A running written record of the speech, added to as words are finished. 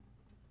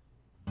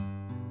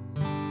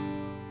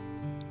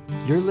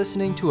You're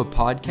listening to a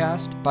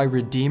podcast by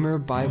Redeemer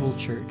Bible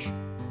Church.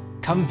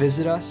 Come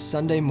visit us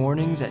Sunday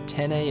mornings at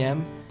 10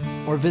 a.m.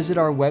 or visit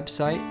our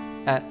website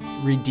at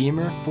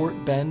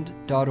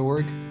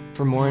redeemerfortbend.org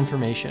for more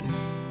information.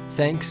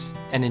 Thanks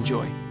and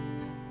enjoy.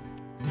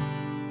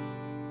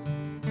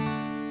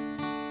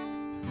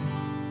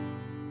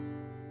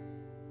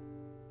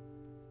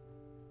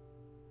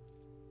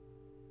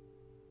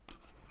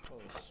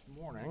 This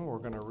morning we're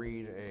going to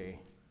read a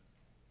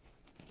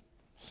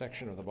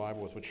section of the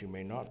Bible with which you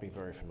may not be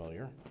very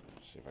familiar.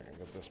 Let's see if I can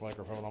get this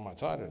microphone on my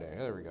side today.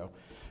 There we go.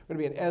 We're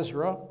going to be in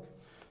Ezra,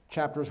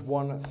 chapters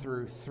 1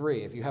 through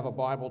 3. If you have a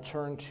Bible,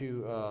 turn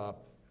to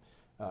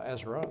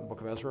Ezra, the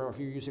book of Ezra. If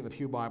you're using the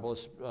Pew Bible,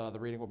 the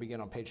reading will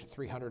begin on page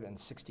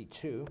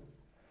 362.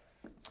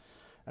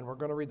 And we're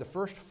going to read the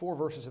first 4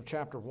 verses of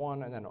chapter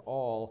 1 and then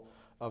all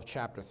of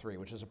chapter 3,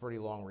 which is a pretty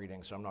long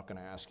reading, so I'm not going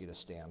to ask you to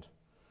stand.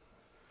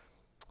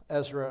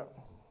 Ezra,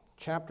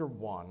 chapter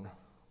 1,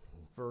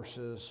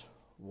 verses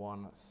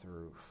 1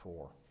 through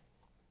 4.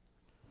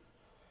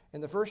 In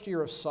the first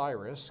year of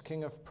Cyrus,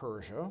 king of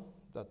Persia,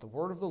 that the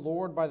word of the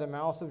Lord by the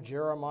mouth of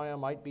Jeremiah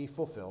might be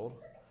fulfilled,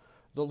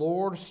 the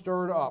Lord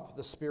stirred up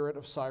the spirit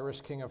of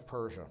Cyrus, king of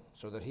Persia,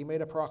 so that he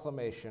made a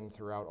proclamation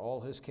throughout all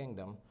his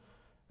kingdom,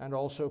 and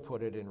also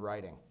put it in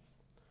writing.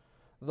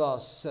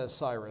 Thus says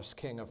Cyrus,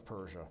 king of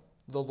Persia,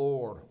 the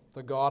Lord,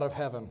 the God of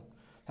heaven,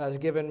 has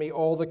given me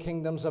all the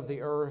kingdoms of the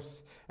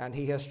earth, and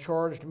he has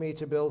charged me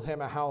to build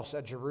him a house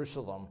at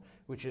Jerusalem,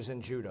 which is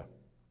in Judah.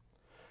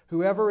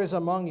 Whoever is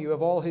among you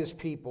of all his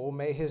people,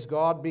 may his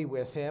God be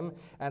with him,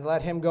 and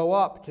let him go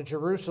up to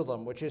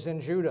Jerusalem, which is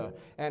in Judah,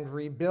 and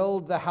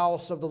rebuild the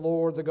house of the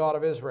Lord, the God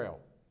of Israel.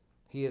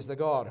 He is the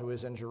God who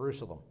is in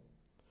Jerusalem.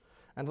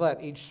 And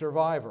let each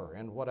survivor,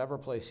 in whatever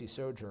place he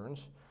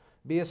sojourns,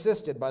 be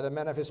assisted by the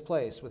men of his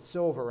place with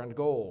silver and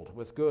gold,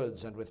 with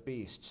goods and with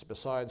beasts,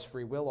 besides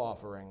free will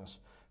offerings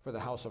for the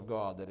house of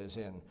God that is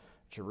in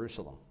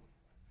Jerusalem.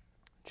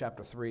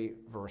 Chapter 3,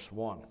 verse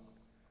 1.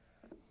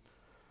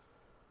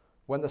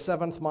 When the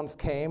 7th month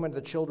came and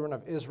the children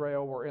of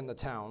Israel were in the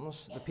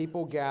towns, the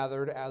people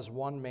gathered as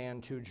one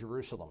man to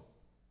Jerusalem.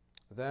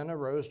 Then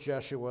arose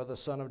Jeshua the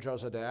son of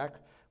Jozadak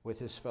with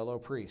his fellow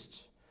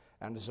priests,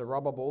 and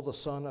Zerubbabel the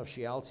son of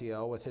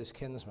Shealtiel with his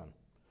kinsmen.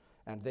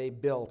 And they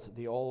built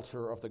the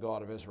altar of the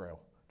God of Israel,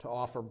 to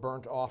offer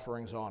burnt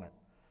offerings on it,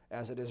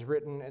 as it is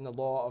written in the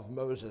law of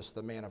Moses,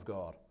 the man of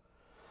God.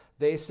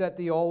 They set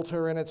the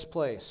altar in its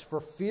place, for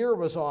fear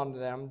was on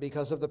them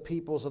because of the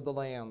peoples of the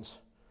lands.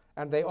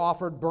 And they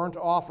offered burnt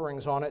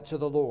offerings on it to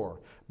the Lord,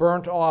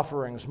 burnt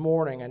offerings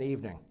morning and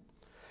evening.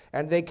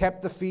 And they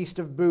kept the feast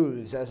of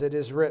booths, as it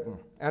is written,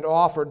 and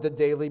offered the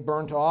daily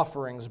burnt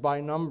offerings by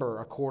number,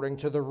 according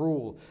to the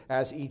rule,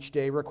 as each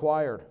day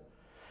required.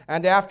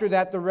 And after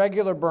that, the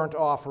regular burnt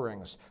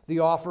offerings, the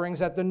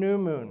offerings at the new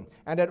moon,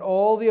 and at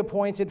all the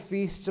appointed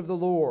feasts of the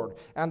Lord,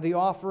 and the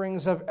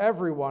offerings of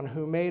everyone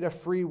who made a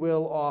free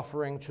will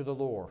offering to the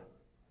Lord.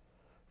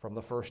 From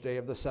the first day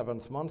of the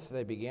 7th month,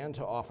 they began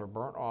to offer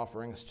burnt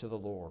offerings to the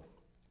Lord.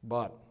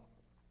 But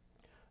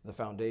the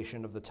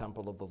foundation of the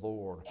temple of the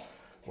Lord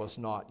was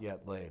not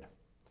yet laid.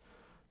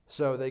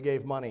 So they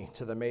gave money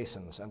to the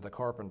masons and the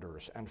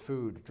carpenters, and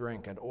food,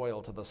 drink, and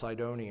oil to the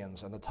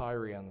Sidonians and the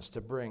Tyrians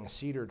to bring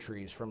cedar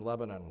trees from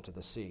Lebanon to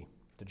the sea,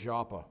 to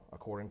Joppa,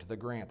 according to the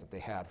grant that they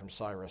had from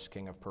Cyrus,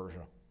 king of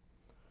Persia.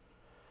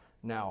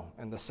 Now,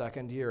 in the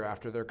 2nd year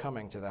after their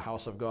coming to the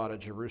house of God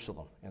at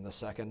Jerusalem, in the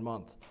 2nd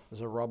month,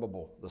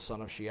 Zerubbabel, the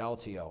son of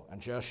Shealtiel, and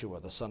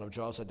Jeshua, the son of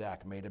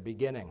Jozadak, made a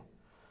beginning,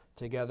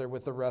 together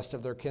with the rest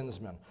of their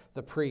kinsmen,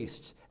 the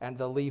priests and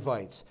the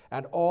Levites,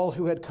 and all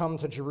who had come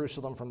to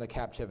Jerusalem from the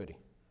captivity.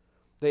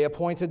 They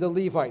appointed the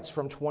Levites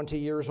from 20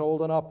 years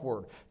old and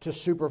upward to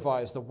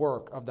supervise the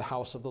work of the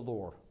house of the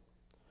Lord.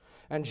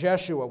 And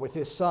Jeshua with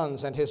his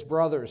sons and his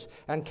brothers,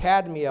 and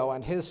Kadmiel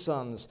and his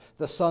sons,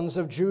 the sons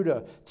of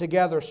Judah,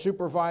 together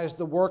supervised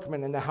the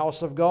workmen in the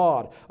house of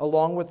God,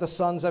 along with the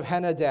sons of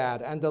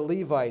Henadad and the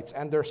Levites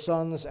and their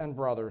sons and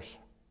brothers.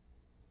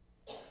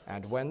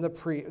 And when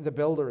the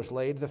builders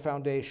laid the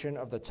foundation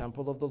of the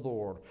temple of the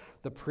Lord,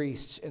 the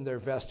priests in their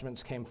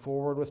vestments came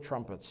forward with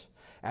trumpets,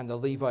 and the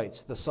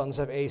Levites, the sons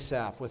of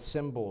Asaph, with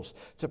cymbals,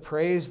 to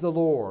praise the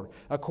Lord,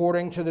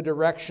 according to the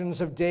directions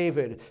of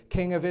David,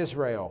 king of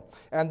Israel.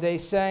 And they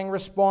sang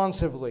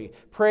responsively,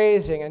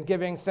 praising and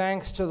giving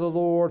thanks to the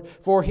Lord,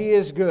 for he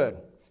is good,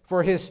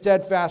 for his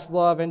steadfast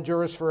love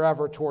endures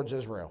forever towards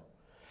Israel.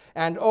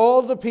 And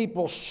all the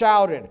people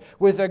shouted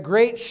with a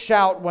great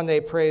shout when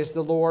they praised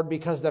the Lord,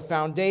 because the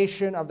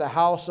foundation of the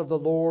house of the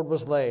Lord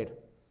was laid.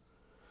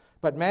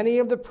 But many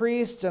of the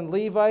priests and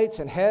Levites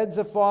and heads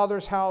of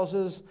fathers'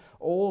 houses,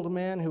 old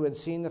men who had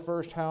seen the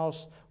first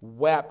house,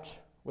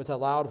 wept with a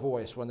loud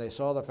voice when they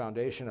saw the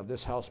foundation of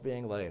this house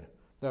being laid,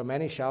 though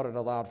many shouted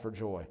aloud for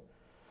joy,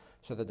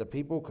 so that the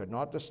people could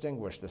not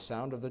distinguish the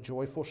sound of the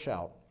joyful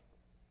shout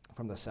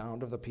from the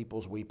sound of the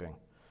people's weeping.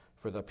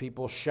 For the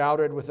people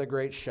shouted with a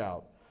great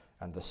shout,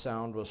 and the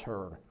sound was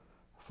heard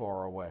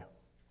far away.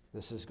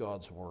 This is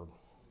God's word.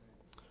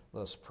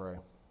 Let's pray.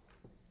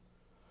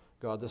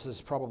 God, this is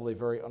probably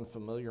very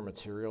unfamiliar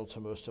material to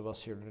most of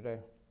us here today.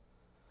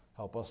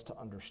 Help us to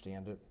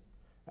understand it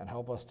and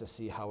help us to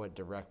see how it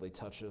directly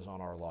touches on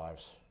our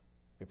lives.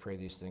 We pray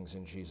these things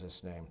in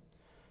Jesus' name.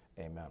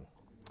 Amen.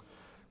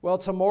 Well,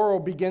 tomorrow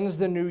begins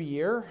the new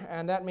year,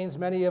 and that means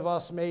many of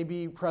us may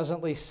be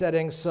presently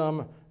setting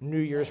some New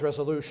Year's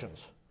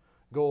resolutions,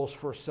 goals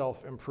for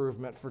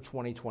self-improvement for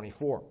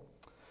 2024.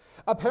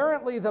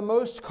 Apparently, the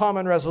most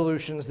common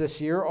resolutions this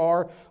year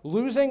are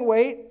losing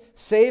weight,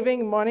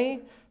 saving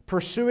money,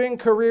 pursuing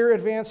career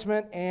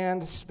advancement,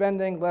 and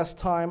spending less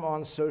time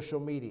on social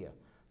media,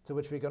 to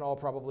which we can all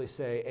probably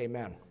say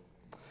amen.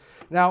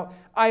 Now,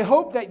 I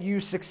hope that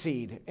you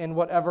succeed in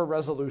whatever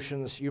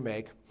resolutions you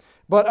make.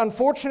 But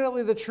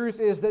unfortunately, the truth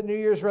is that New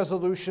Year's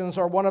resolutions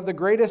are one of the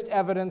greatest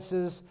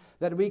evidences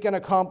that we can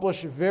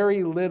accomplish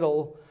very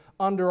little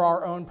under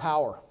our own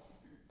power.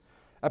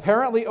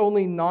 Apparently,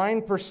 only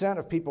 9%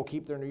 of people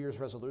keep their New Year's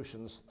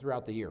resolutions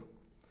throughout the year.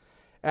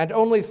 And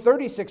only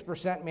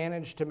 36%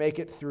 manage to make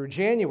it through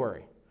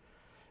January.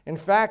 In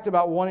fact,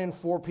 about 1 in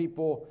 4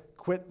 people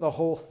quit the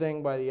whole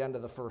thing by the end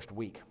of the first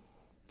week.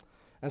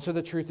 And so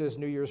the truth is,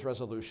 New Year's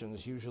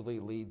resolutions usually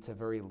lead to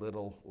very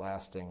little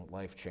lasting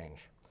life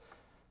change.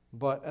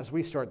 But as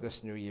we start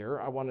this new year,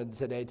 I wanted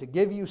today to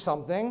give you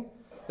something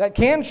that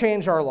can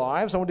change our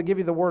lives. I want to give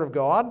you the Word of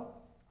God,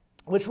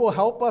 which will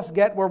help us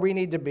get where we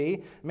need to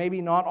be,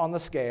 maybe not on the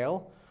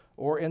scale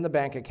or in the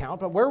bank account,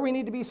 but where we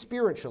need to be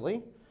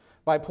spiritually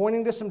by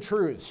pointing to some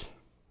truths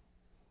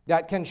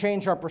that can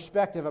change our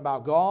perspective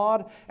about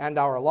God and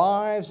our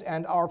lives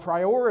and our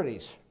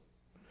priorities.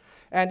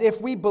 And if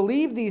we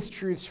believe these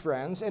truths,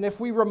 friends, and if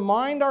we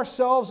remind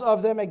ourselves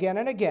of them again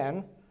and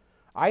again,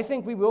 I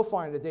think we will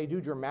find that they do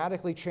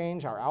dramatically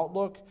change our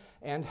outlook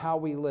and how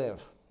we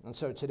live. And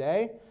so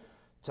today,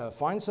 to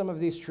find some of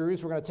these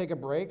truths, we're going to take a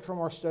break from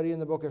our study in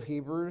the book of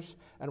Hebrews,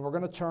 and we're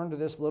going to turn to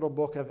this little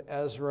book of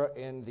Ezra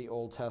in the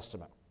Old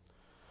Testament.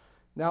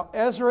 Now,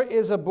 Ezra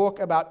is a book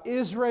about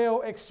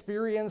Israel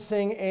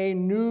experiencing a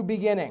new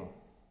beginning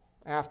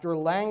after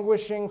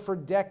languishing for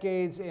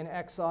decades in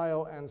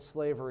exile and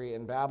slavery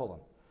in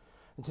Babylon.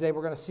 And today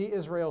we're going to see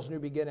Israel's new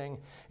beginning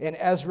in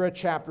Ezra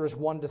chapters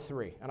 1 to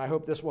 3. And I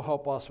hope this will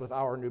help us with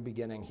our new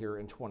beginning here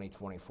in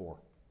 2024.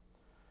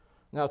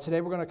 Now, today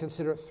we're going to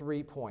consider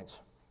 3 points.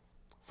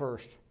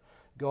 First,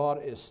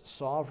 God is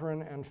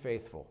sovereign and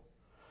faithful.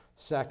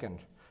 Second,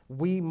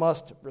 we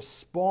must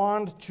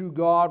respond to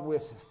God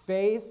with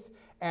faith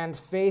and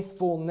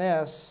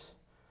faithfulness.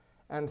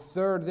 And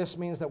third, this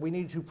means that we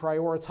need to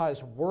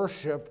prioritize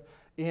worship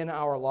in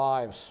our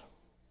lives.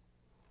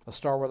 Let's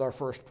start with our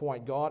first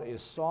point. God is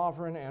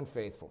sovereign and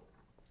faithful.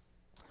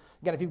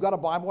 Again, if you've got a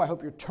Bible, I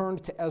hope you're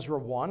turned to Ezra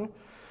 1.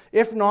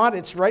 If not,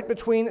 it's right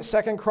between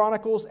 2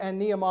 Chronicles and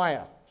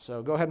Nehemiah.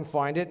 So go ahead and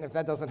find it. And if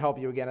that doesn't help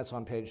you, again, it's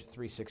on page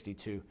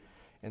 362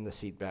 in the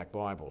seatback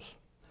Bibles.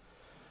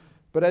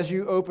 But as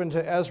you open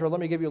to Ezra,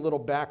 let me give you a little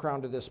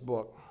background to this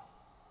book.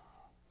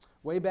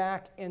 Way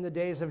back in the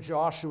days of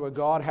Joshua,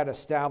 God had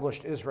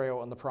established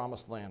Israel in the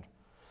Promised Land,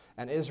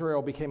 and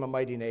Israel became a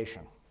mighty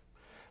nation.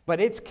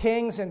 But its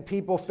kings and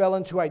people fell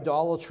into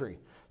idolatry.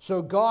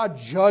 So God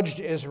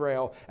judged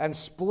Israel and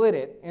split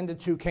it into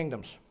 2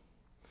 kingdoms.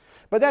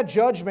 But that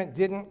judgment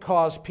didn't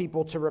cause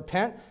people to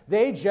repent.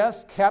 They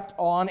just kept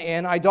on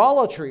in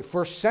idolatry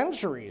for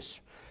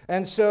centuries.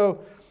 And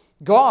so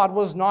God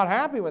was not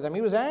happy with them.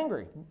 He was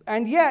angry.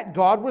 And yet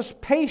God was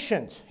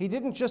patient. He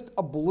didn't just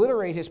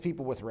obliterate his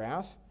people with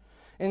wrath.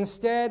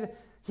 Instead,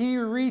 he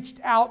reached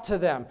out to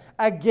them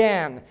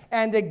again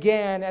and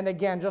again and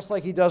again, just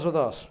like he does with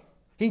us.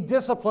 He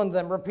disciplined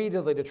them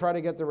repeatedly to try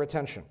to get their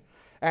attention.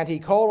 And he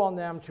called on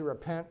them to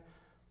repent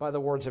by the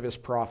words of his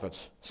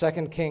prophets.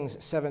 2 Kings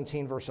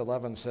 17 verse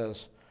 11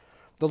 says,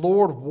 "The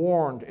Lord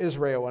warned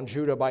Israel and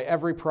Judah by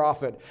every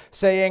prophet,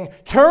 saying,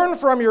 'Turn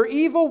from your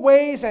evil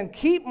ways and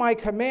keep my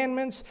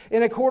commandments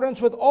in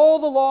accordance with all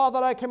the law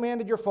that I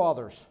commanded your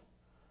fathers.'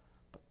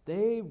 But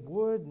they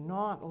would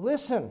not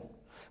listen,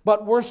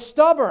 but were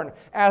stubborn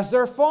as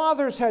their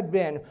fathers had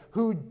been,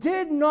 who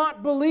did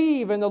not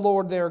believe in the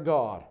Lord their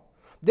God.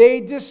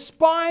 They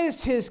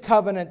despised his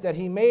covenant that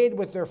he made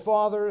with their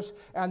fathers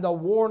and the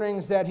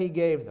warnings that he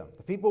gave them."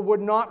 The people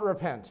would not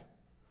repent.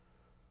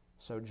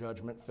 So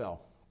judgment fell.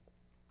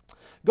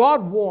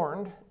 God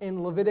warned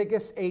in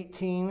Leviticus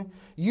 18,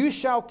 "You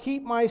shall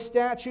keep my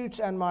statutes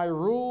and my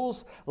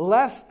rules,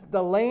 lest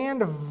the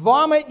land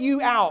vomit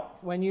you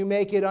out when you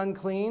make it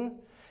unclean,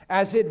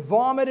 as it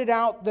vomited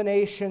out the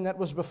nation that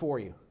was before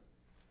you."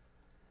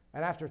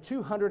 And after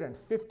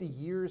 250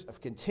 years of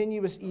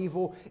continuous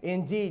evil,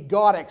 indeed,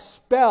 God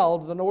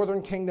expelled the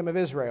northern kingdom of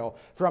Israel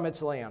from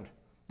its land.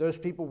 Those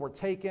people were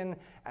taken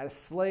as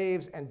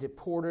slaves and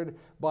deported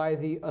by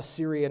the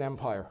Assyrian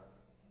Empire,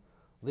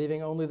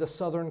 leaving only the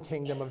southern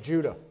kingdom of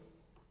Judah.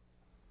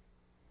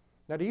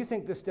 Now, do you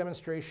think this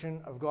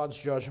demonstration of God's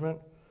judgment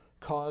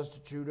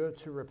caused Judah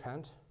to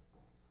repent?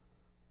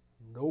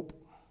 Nope.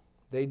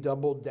 They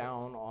doubled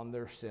down on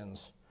their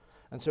sins.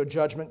 And so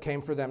judgment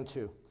came for them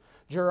too.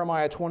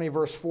 Jeremiah 20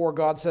 verse 4,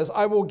 God says,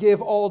 I will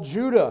give all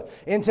Judah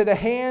into the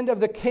hand of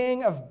the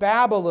king of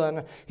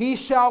Babylon. He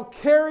shall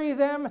carry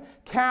them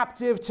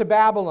captive to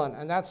Babylon.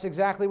 And that's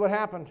exactly what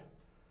happened.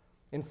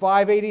 In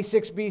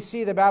 586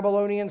 BC, the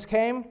Babylonians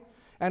came,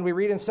 and we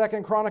read in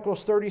 2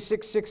 Chronicles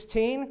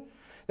 36:16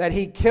 that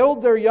he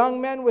killed their young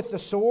men with the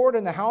sword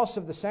in the house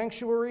of the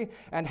sanctuary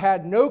and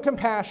had no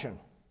compassion.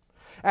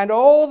 And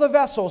all the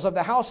vessels of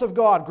the house of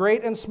God,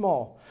 great and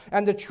small,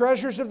 and the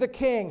treasures of the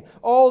king,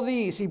 all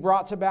these he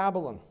brought to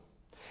Babylon.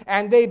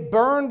 And they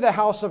burned the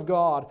house of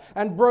God,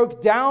 and broke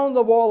down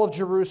the wall of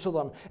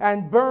Jerusalem,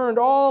 and burned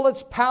all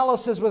its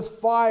palaces with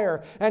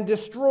fire, and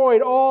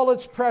destroyed all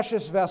its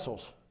precious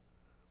vessels.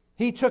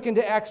 He took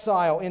into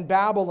exile in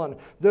Babylon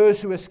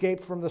those who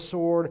escaped from the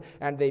sword,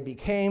 and they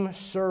became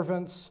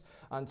servants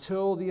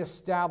until the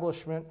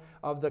establishment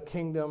of the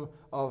kingdom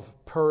of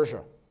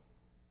Persia.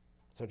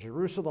 So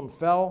Jerusalem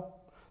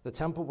fell, the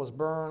temple was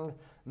burned,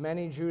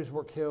 many Jews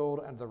were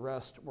killed, and the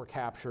rest were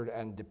captured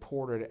and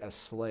deported as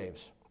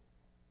slaves.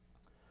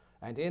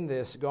 And in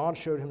this, God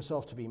showed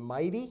himself to be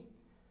mighty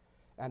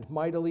and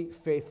mightily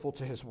faithful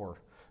to his word.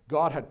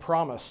 God had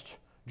promised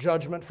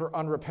judgment for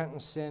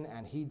unrepentant sin,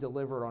 and he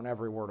delivered on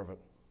every word of it.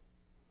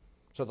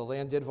 So the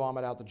land did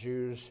vomit out the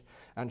Jews,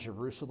 and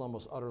Jerusalem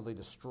was utterly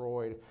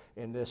destroyed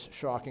in this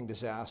shocking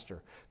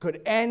disaster.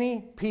 Could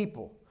any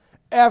people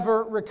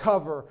ever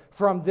recover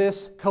from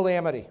this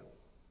calamity?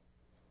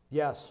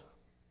 Yes,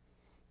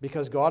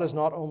 because God is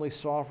not only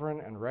sovereign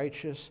and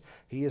righteous,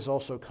 he is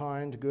also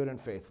kind, good, and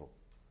faithful.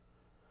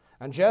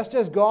 And just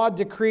as God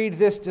decreed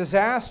this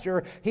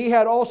disaster, he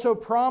had also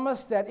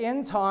promised that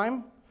in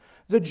time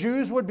the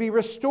Jews would be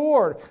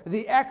restored.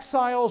 The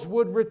exiles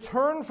would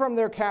return from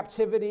their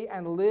captivity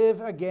and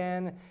live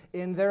again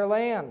in their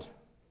land.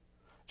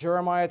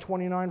 Jeremiah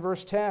 29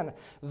 verse 10,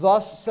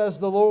 thus says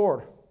the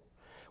Lord,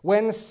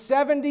 when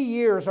 70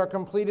 years are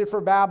completed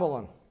for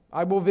Babylon,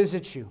 I will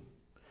visit you,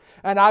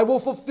 and I will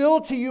fulfill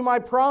to you my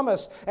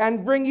promise,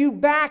 and bring you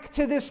back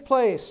to this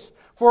place.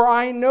 For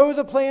I know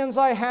the plans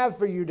I have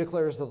for you,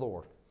 declares the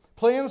Lord.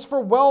 Plans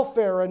for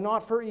welfare and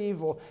not for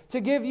evil, to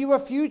give you a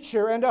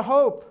future and a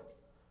hope.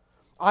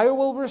 I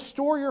will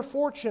restore your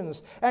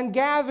fortunes, and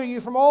gather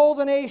you from all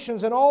the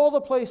nations and all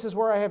the places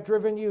where I have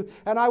driven you,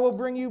 and I will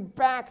bring you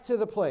back to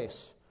the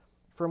place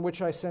from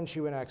which I sent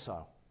you in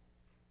exile.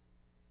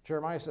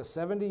 Jeremiah says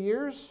 70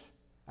 years,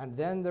 and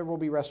then there will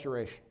be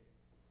restoration.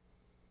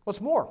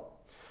 What's more,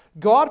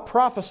 God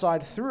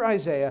prophesied through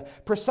Isaiah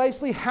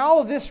precisely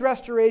how this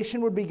restoration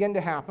would begin to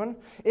happen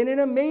in an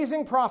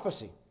amazing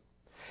prophecy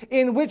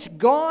in which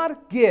God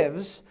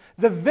gives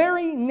the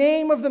very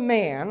name of the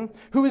man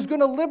who is going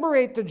to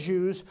liberate the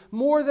Jews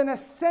more than a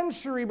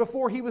century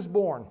before he was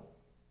born.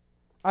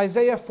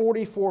 Isaiah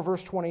 44,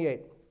 verse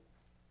 28.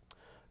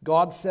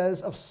 God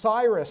says of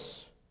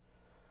Cyrus,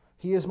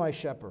 he is my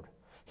shepherd.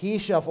 He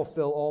shall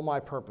fulfill all my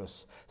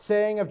purpose.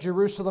 Saying of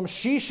Jerusalem,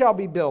 she shall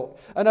be built,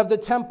 and of the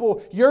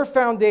temple, your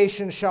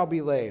foundation shall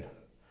be laid.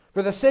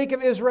 For the sake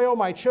of Israel,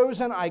 my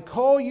chosen, I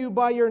call you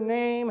by your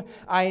name.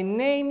 I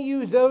name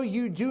you, though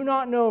you do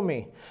not know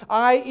me.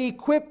 I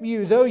equip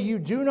you, though you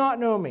do not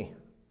know me.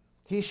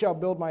 He shall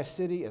build my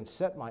city and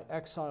set my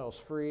exiles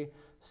free,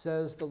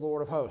 says the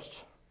Lord of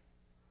hosts.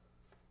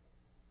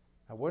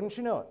 Now, wouldn't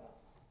you know it?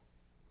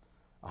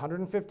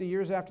 150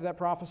 years after that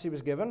prophecy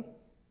was given,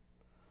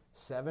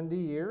 70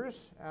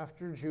 years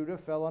after Judah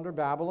fell under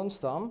Babylon's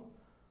thumb,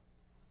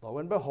 lo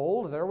and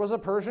behold, there was a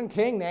Persian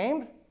king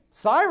named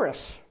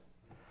Cyrus.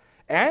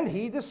 And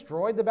he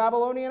destroyed the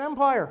Babylonian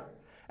Empire.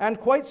 And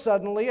quite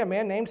suddenly, a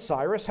man named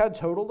Cyrus had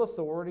total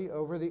authority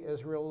over the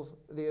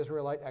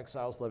Israelite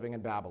exiles living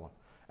in Babylon.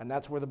 And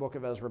that's where the book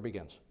of Ezra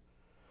begins.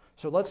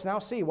 So let's now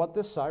see what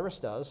this Cyrus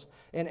does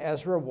in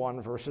Ezra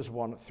 1, verses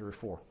 1 through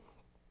 4.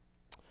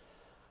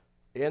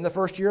 In the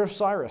first year of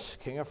Cyrus,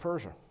 king of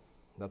Persia,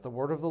 that the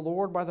word of the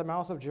Lord by the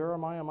mouth of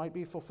Jeremiah might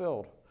be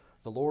fulfilled,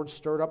 the Lord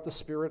stirred up the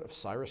spirit of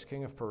Cyrus,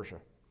 king of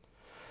Persia.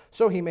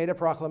 So he made a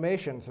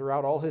proclamation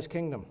throughout all his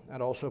kingdom,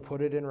 and also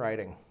put it in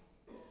writing.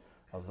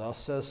 Thus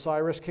says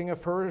Cyrus, king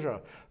of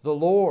Persia, the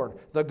Lord,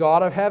 the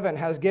God of heaven,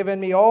 has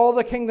given me all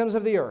the kingdoms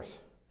of the earth,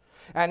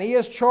 and he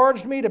has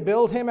charged me to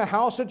build him a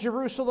house at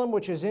Jerusalem,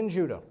 which is in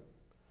Judah.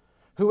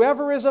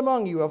 Whoever is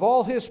among you of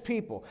all his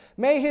people,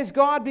 may his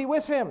God be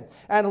with him,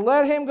 and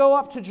let him go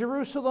up to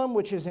Jerusalem,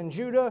 which is in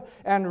Judah,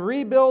 and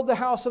rebuild the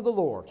house of the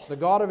Lord, the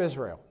God of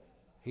Israel.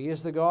 He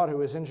is the God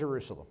who is in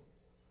Jerusalem.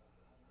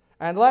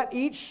 And let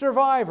each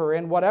survivor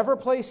in whatever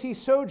place he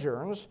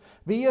sojourns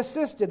be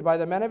assisted by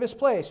the men of his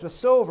place with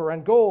silver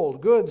and gold,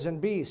 goods and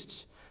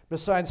beasts,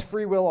 besides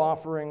freewill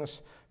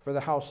offerings for the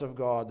house of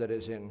God that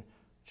is in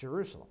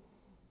Jerusalem.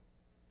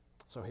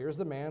 So here's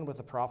the man with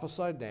the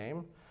prophesied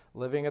name,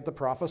 living at the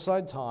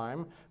prophesied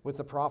time, with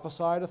the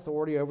prophesied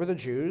authority over the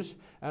Jews.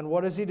 And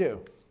what does he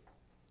do?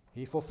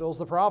 He fulfills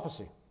the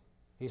prophecy.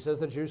 He says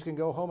the Jews can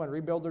go home and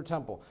rebuild their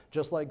temple,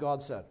 just like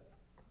God said.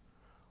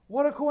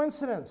 What a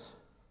coincidence!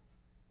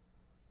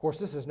 Of course,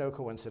 this is no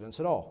coincidence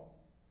at all.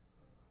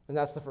 And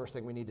that's the first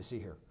thing we need to see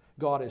here.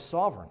 God is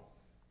sovereign.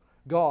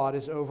 God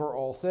is over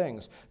all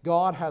things.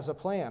 God has a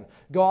plan.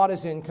 God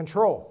is in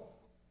control.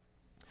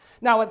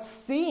 Now, it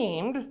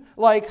seemed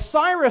like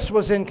Cyrus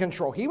was in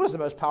control. He was the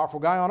most powerful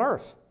guy on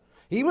earth.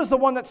 He was the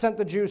one that sent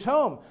the Jews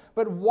home.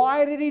 But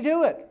why did he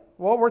do it?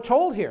 Well, we're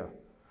told here.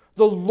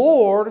 The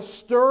Lord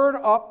stirred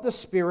up the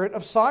spirit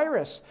of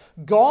Cyrus.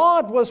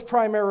 God was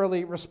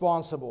primarily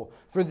responsible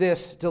for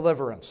this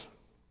deliverance.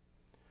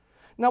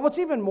 Now, what's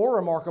even more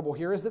remarkable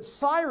here is that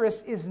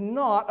Cyrus is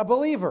not a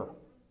believer.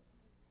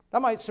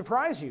 That might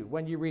surprise you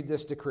when you read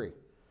this decree.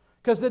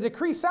 Because the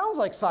decree sounds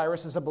like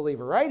Cyrus is a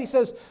believer, right? He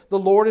says, the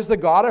Lord is the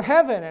God of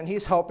heaven, and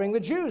he's helping the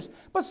Jews.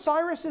 But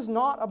Cyrus is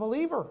not a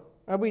believer,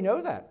 and we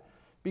know that.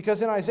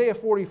 Because in Isaiah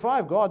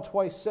 45, God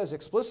twice says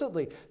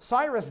explicitly,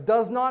 Cyrus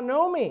does not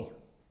know me.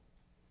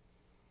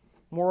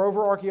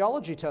 Moreover,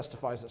 archaeology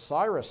testifies that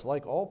Cyrus,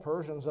 like all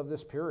Persians of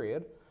this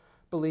period,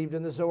 believed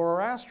in the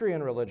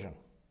Zoroastrian religion.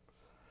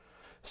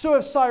 So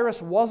if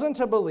Cyrus wasn't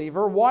a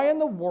believer, why in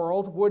the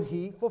world would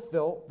he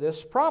fulfill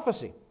this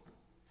prophecy?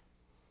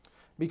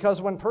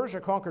 Because when Persia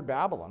conquered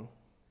Babylon,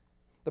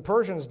 the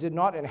Persians did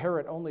not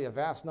inherit only a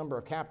vast number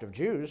of captive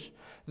Jews.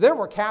 There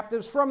were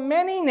captives from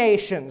many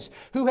nations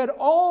who had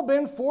all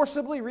been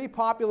forcibly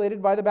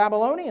repopulated by the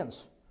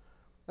Babylonians.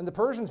 And the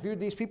Persians viewed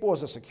these people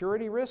as a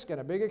security risk and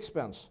a big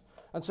expense.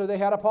 And so they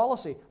had a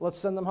policy. Let's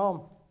send them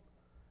home.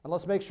 And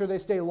let's make sure they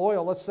stay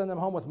loyal. Let's send them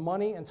home with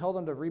money and tell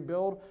them to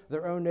rebuild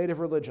their own native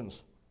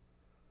religions.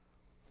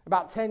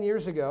 About 10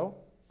 years ago,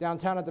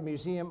 downtown at the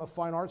Museum of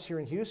Fine Arts here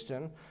in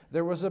Houston,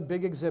 there was a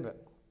big exhibit,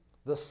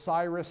 the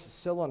Cyrus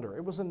Cylinder.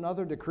 It was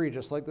another decree,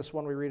 just like this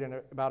one we read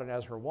about in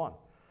Ezra 1.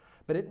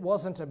 But it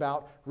wasn't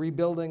about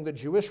rebuilding the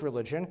Jewish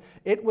religion.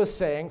 It was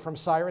saying from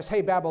Cyrus,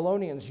 hey,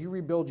 Babylonians, you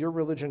rebuild your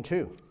religion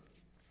too.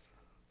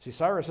 See,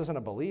 Cyrus isn't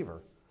a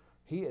believer.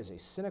 He is a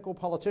cynical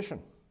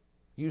politician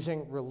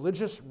using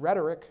religious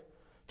rhetoric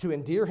to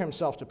endear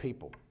himself to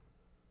people.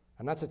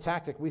 And that's a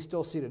tactic we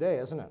still see today,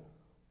 isn't it?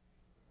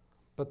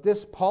 But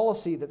this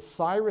policy that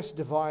Cyrus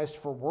devised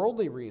for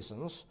worldly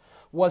reasons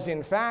was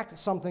in fact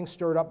something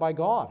stirred up by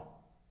God,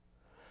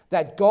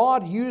 that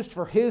God used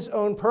for his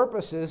own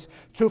purposes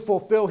to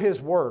fulfill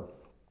his word.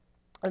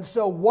 And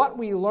so what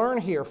we learn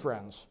here,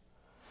 friends,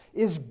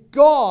 is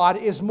God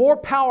is more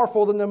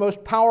powerful than the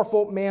most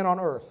powerful man on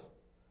earth.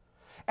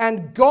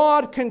 And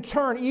God can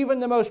turn even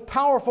the most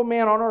powerful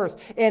man on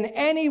earth in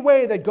any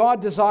way that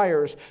God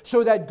desires,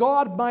 so that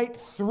God might,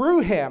 through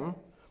him,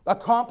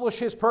 accomplish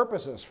his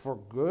purposes for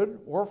good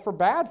or for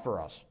bad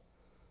for us.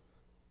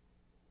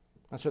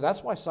 And so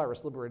that's why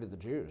Cyrus liberated the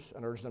Jews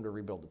and urged them to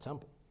rebuild the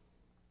temple.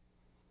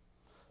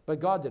 But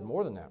God did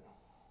more than that.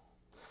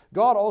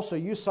 God also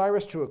used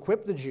Cyrus to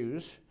equip the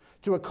Jews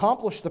to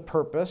accomplish the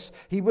purpose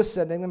he was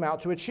sending them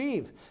out to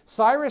achieve.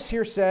 Cyrus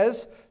here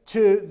says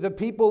to the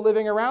people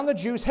living around the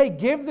Jews, hey,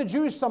 give the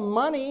Jews some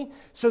money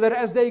so that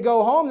as they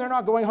go home, they're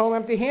not going home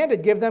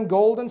empty-handed. Give them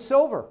gold and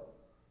silver.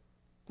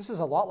 This is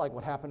a lot like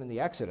what happened in the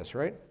Exodus,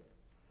 right?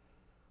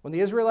 When the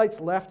Israelites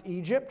left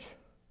Egypt,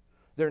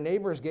 their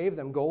neighbors gave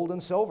them gold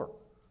and silver,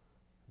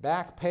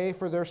 back pay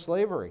for their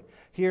slavery.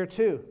 Here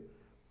too,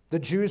 the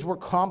Jews were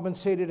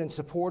compensated and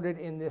supported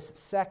in this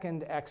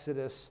second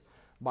Exodus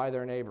by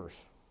their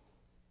neighbors.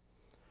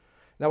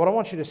 Now, what I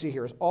want you to see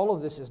here is all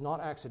of this is not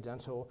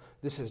accidental.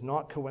 This is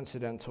not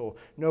coincidental.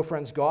 No,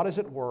 friends, God is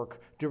at work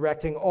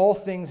directing all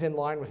things in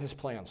line with his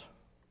plans.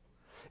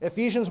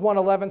 Ephesians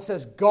 1:11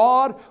 says,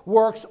 God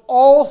works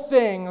all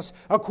things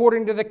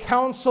according to the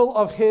counsel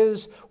of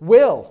his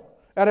will.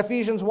 And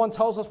Ephesians 1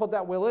 tells us what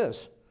that will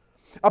is.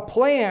 A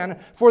plan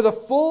for the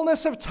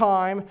fullness of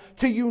time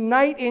to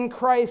unite in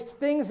Christ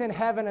things in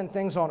heaven and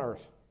things on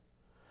earth.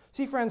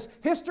 See, friends,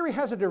 history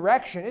has a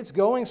direction. It's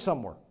going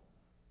somewhere.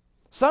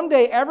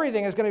 Someday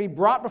everything is going to be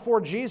brought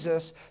before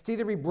Jesus to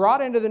either be brought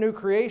into the new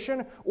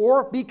creation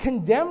or be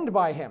condemned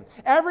by him.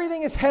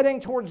 Everything is heading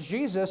towards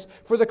Jesus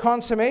for the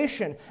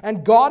consummation.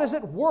 And God is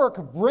at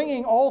work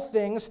bringing all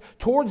things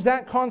towards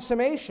that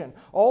consummation.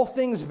 All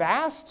things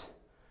vast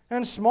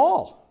and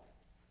small.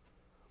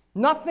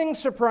 Nothing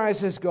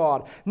surprises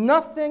God.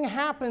 Nothing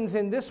happens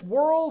in this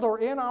world or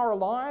in our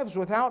lives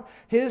without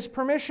his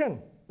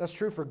permission. That's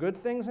true for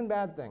good things and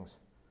bad things.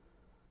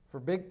 For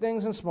big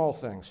things and small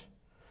things.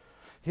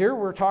 Here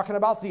we're talking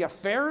about the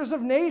affairs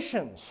of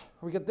nations.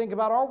 We could think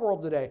about our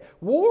world today.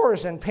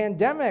 Wars and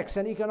pandemics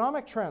and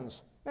economic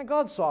trends. And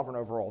God's sovereign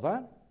over all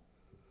that.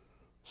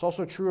 It's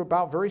also true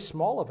about very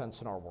small events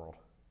in our world.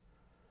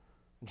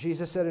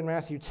 Jesus said in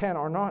Matthew 10,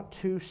 are not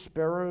 2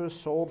 sparrows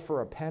sold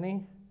for a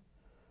penny?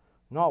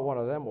 Not one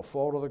of them will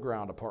fall to the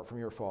ground apart from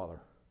your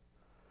Father.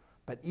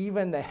 But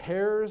even the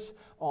hairs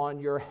on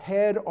your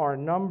head are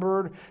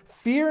numbered.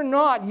 Fear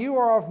not, you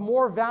are of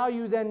more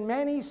value than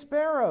many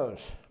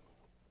sparrows.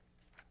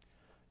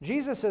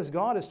 Jesus says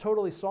God is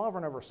totally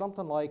sovereign over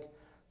something like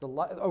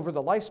over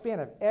the lifespan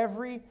of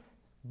every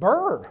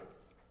bird,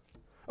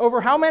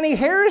 over how many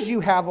hairs you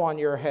have on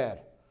your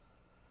head.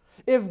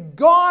 If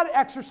God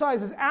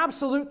exercises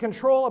absolute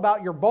control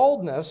about your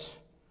baldness,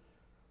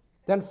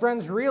 then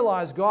friends,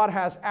 realize God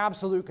has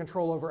absolute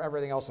control over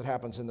everything else that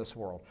happens in this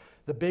world.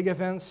 The big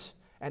events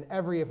and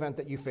every event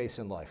that you face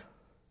in life.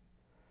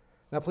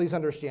 Now, please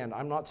understand,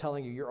 I'm not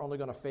telling you you're only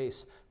going to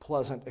face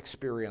pleasant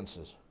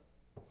experiences.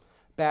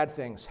 Bad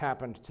things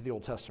happened to the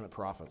Old Testament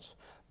prophets.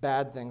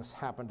 Bad things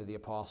happened to the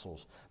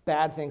apostles.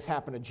 Bad things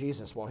happened to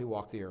Jesus while he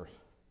walked the earth.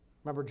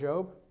 Remember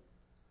Job?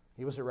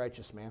 He was a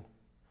righteous man.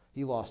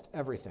 He lost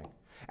everything.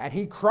 And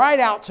he cried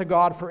out to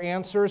God for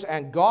answers,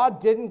 and God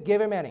didn't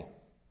give him any.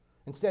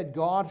 Instead,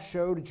 God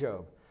showed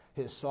Job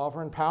his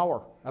sovereign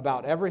power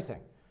about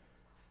everything.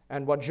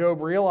 And what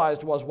Job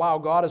realized was, wow,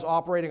 God is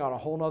operating on a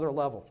whole nother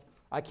level.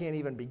 I can't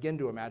even begin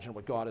to imagine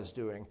what God is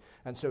doing.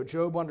 And so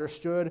Job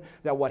understood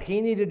that what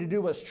he needed to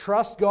do was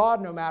trust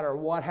God no matter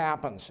what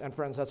happens. And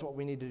friends, that's what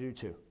we need to do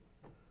too.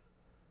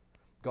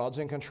 God's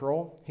in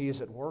control. He is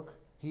at work.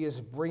 He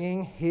is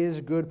bringing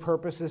his good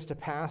purposes to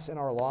pass in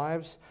our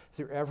lives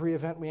through every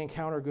event we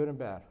encounter, good and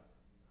bad.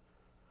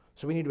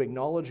 So we need to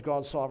acknowledge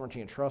God's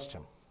sovereignty and trust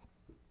him.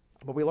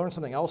 But we learn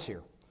something else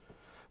here,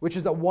 which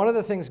is that one of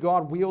the things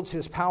God wields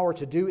his power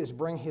to do is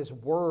bring his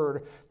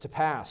word to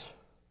pass.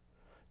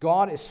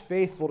 God is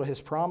faithful to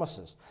his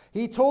promises.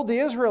 He told the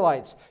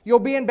Israelites, you'll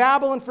be in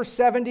Babylon for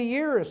 70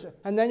 years,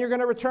 and then you're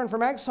going to return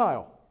from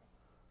exile.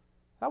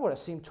 That would have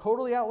seemed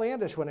totally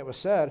outlandish when it was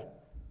said,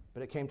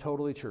 but it came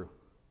totally true,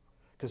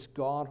 because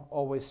God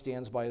always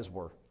stands by his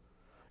word.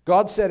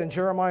 God said in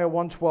Jeremiah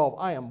 1:12,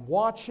 I am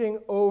watching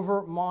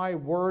over my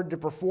word to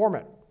perform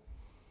it.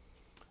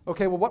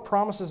 Okay, well, what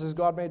promises has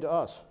God made to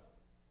us?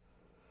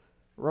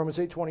 Romans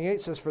 8:28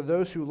 says, for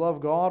those who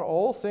love God,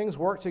 all things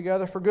work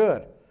together for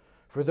good.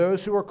 For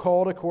those who are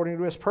called according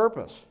to his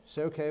purpose.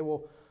 Say, okay,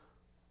 well,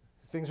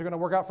 things are going to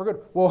work out for good.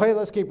 Well, hey,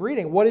 let's keep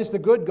reading. What is the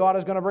good God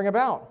is going to bring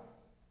about?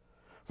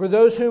 For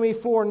those whom he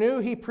foreknew,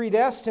 he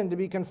predestined to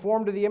be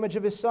conformed to the image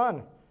of his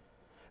Son.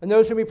 And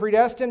those whom he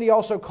predestined, he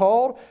also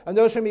called. And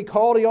those whom he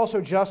called, he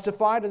also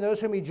justified. And those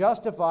whom he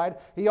justified,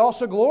 he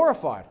also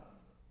glorified.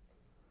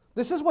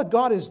 This is what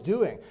God is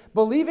doing.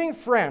 Believing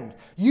friend,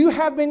 you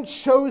have been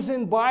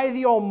chosen by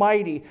the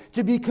Almighty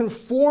to be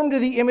conformed to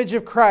the image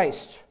of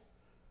Christ.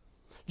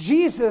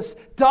 Jesus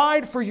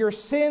died for your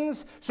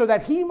sins so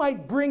that he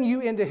might bring you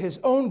into his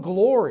own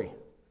glory.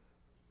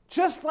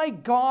 Just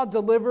like God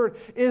delivered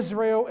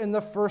Israel in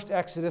the first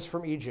Exodus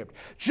from Egypt.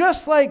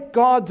 Just like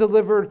God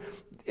delivered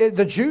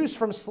the Jews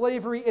from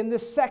slavery in the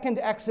second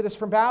Exodus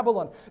from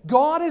Babylon.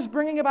 God is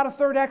bringing about a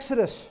third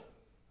Exodus.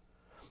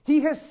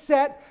 He has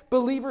set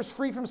believers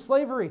free from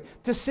slavery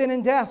to sin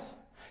and death.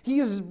 He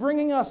is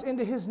bringing us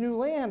into his new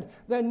land,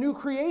 that new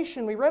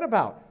creation we read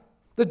about.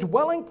 The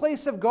dwelling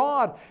place of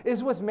God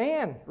is with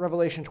man,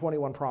 Revelation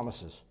 21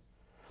 promises.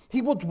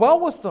 He will dwell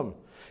with them.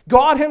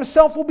 God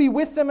himself will be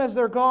with them as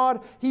their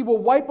God. He will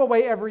wipe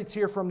away every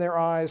tear from their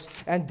eyes,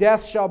 and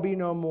death shall be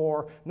no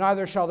more.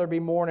 Neither shall there be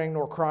mourning,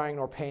 nor crying,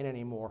 nor pain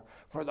anymore.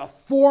 For the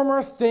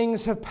former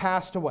things have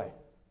passed away.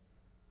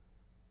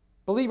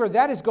 Believer,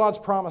 that is God's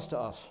promise to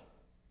us.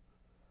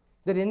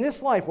 That in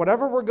this life,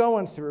 whatever we're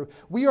going through,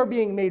 we are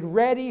being made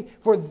ready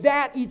for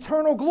that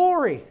eternal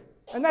glory.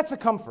 And that's a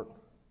comfort.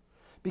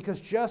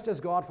 Because just as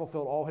God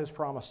fulfilled all his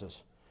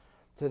promises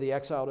to the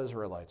exiled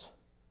Israelites,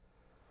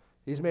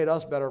 he's made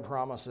us better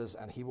promises,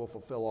 and he will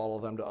fulfill all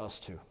of them to us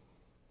too.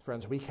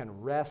 Friends, we can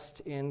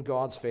rest in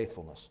God's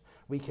faithfulness.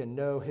 We can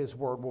know his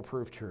word will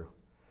prove true.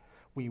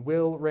 We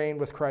will reign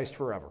with Christ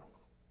forever.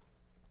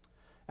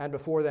 And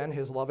before then,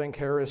 his loving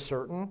care is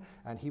certain,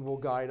 and he will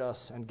guide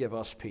us and give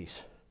us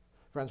peace.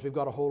 Friends, we've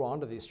got to hold on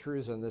to these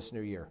truths in this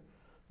new year,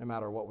 no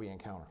matter what we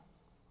encounter.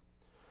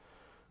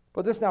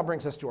 But this now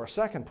brings us to our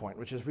second point,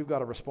 which is we've got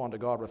to respond to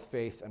God with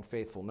faith and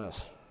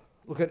faithfulness.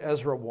 Look at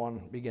Ezra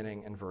 1,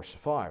 beginning in verse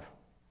 5.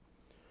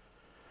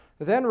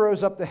 Then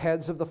rose up the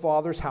heads of the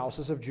fathers'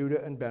 houses of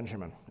Judah and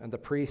Benjamin, and the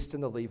priests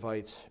and the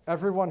Levites,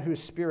 everyone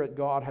whose spirit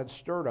God had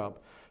stirred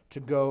up to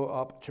go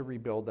up to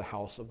rebuild the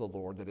house of the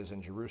Lord that is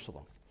in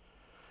Jerusalem.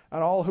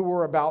 And all who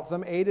were about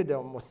them aided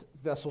them with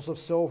vessels of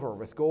silver,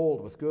 with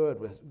gold, with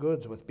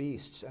goods, with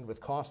beasts, and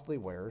with costly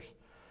wares,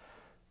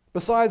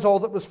 besides all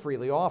that was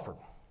freely offered.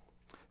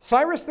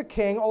 Cyrus the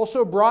king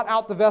also brought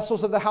out the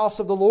vessels of the house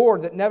of the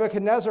Lord that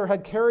Nebuchadnezzar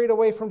had carried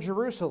away from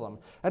Jerusalem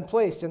and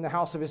placed in the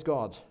house of his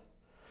gods.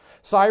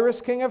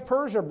 Cyrus, king of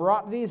Persia,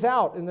 brought these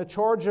out in the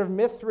charge of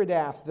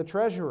Mithridath, the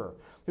treasurer,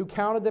 who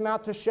counted them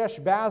out to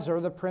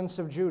Sheshbazzar, the prince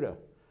of Judah.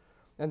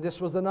 And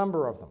this was the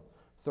number of them: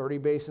 30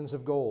 basins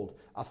of gold,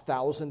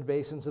 1,000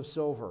 basins of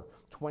silver,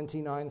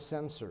 29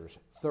 censers,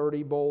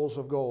 30 bowls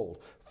of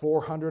gold,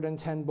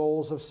 410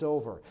 bowls of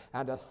silver,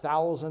 and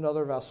 1,000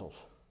 other vessels.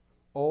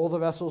 All the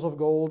vessels of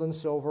gold and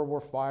silver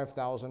were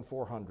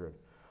 5,400.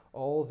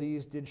 All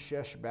these did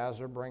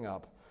Sheshbazzar bring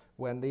up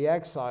when the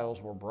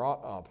exiles were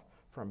brought up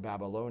from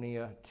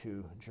Babylonia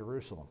to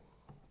Jerusalem.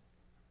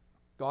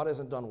 God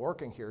isn't done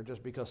working here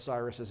just because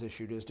Cyrus has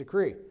issued his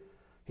decree.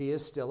 He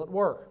is still at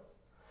work.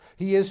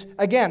 He is,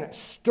 again,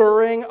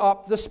 stirring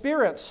up the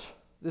spirits,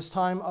 this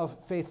time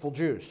of faithful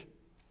Jews.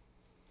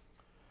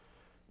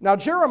 Now,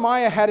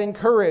 Jeremiah had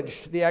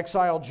encouraged the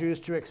exiled Jews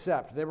to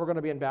accept. They were going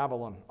to be in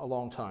Babylon a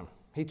long time.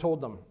 He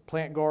told them,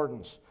 plant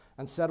gardens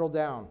and settle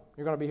down.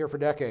 You're going to be here for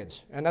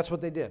decades. And that's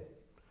what they did.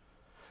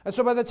 And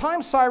so by the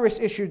time Cyrus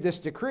issued this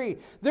decree,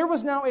 there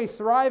was now a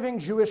thriving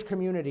Jewish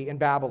community in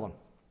Babylon.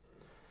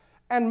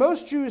 And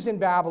most Jews in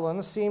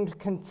Babylon seemed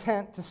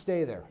content to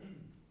stay there.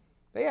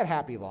 They had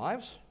happy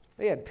lives.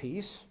 They had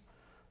peace.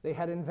 They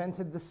had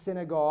invented the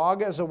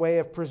synagogue as a way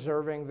of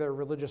preserving their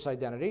religious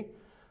identity.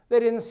 They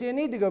didn't see a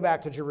need to go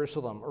back to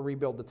Jerusalem or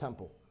rebuild the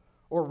temple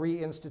or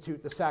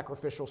reinstitute the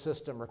sacrificial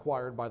system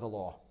required by the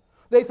law.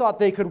 They thought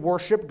they could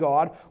worship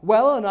God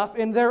well enough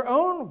in their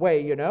own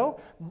way,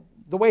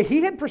 The way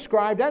he had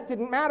prescribed, that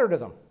didn't matter to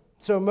them.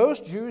 So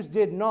most Jews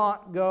did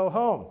not go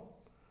home,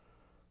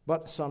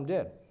 but some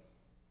did.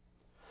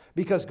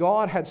 Because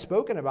God had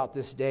spoken about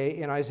this day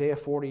in Isaiah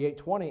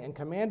 48:20 and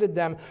commanded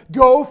them,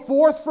 "Go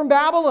forth from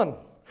Babylon,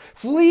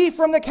 flee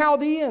from the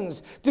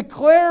Chaldeans,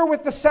 declare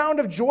with the sound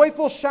of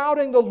joyful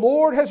shouting, the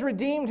Lord has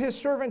redeemed his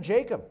servant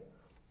Jacob."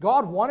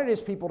 God wanted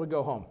his people to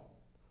go home.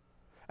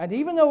 And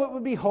even though it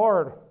would be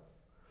hard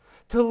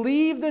to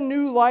leave the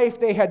new life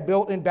they had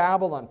built in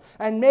Babylon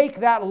and make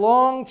that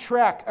long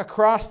trek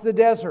across the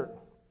desert,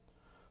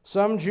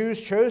 some Jews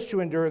chose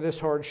to endure this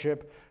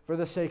hardship for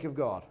the sake of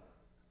God.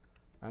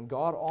 And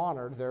God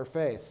honored their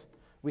faith.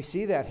 We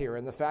see that here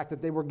in the fact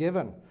that they were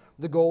given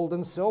the gold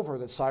and silver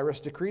that Cyrus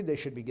decreed they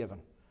should be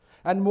given.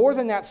 And more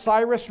than that,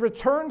 Cyrus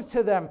returned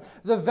to them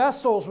the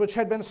vessels which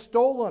had been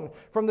stolen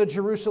from the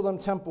Jerusalem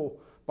temple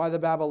by the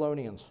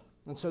Babylonians.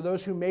 And so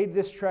those who made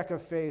this trek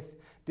of faith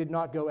did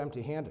not go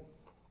empty-handed.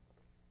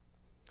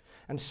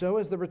 And so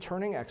as the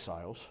returning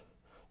exiles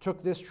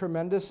took this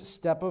tremendous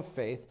step of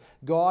faith,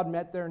 God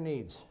met their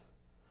needs.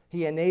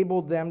 He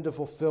enabled them to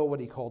fulfill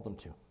what he called them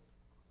to.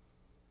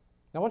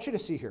 Now, I want you to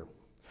see here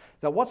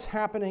that what's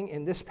happening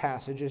in this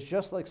passage is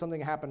just like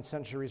something happened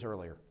centuries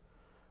earlier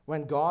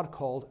when God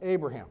called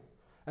Abraham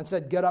and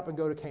said, "Get up and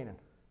go to Canaan."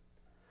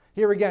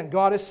 Here again,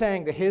 God is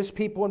saying to his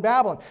people in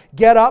Babylon,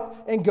 "Get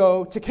up and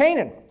go to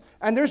Canaan."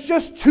 And there's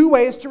just two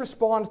ways to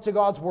respond to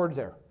God's word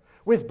there,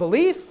 with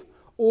belief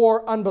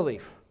or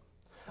unbelief.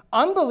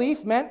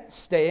 Unbelief meant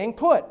staying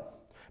put.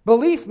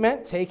 Belief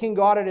meant taking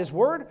God at his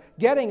word,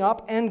 getting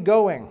up and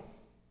going.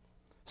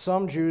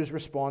 Some Jews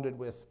responded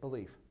with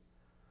belief.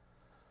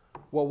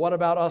 Well, what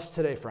about us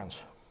today,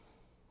 friends?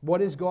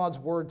 What is God's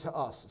word to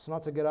us? It's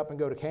not to get up and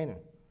go to Canaan.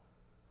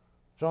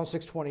 John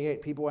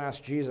 6:28, people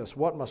asked Jesus,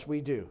 "What must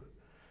we do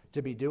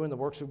to be doing the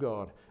works of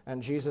God?"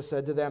 And Jesus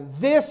said to them,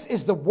 "This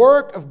is the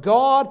work of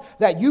God,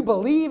 that you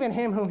believe in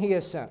him whom he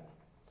has sent."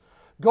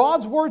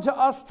 God's word to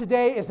us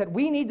today is that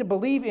we need to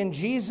believe in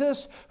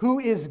Jesus, who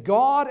is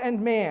God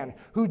and man,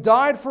 who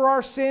died for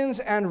our sins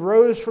and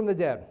rose from the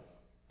dead.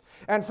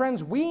 And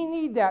friends, we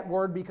need that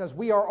word because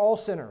we are all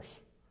sinners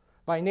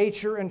by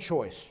nature and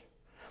choice.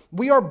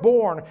 We are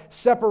born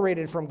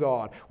separated from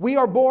God. We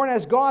are born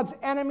as God's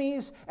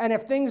enemies, and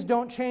if things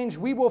don't change,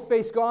 we will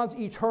face God's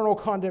eternal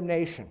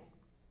condemnation.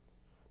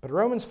 But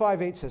Romans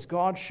 5:8 says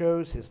God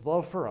shows his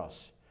love for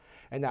us,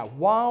 and that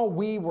while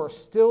we were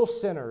still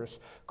sinners,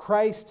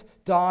 Christ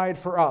died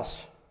for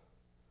us.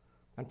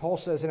 And Paul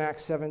says in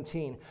Acts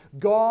 17,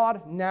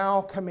 God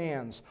now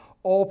commands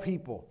all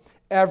people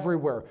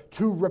everywhere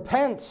to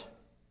repent,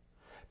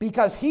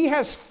 because he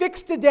has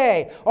fixed a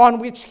day on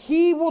which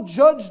he will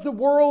judge the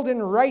world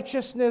in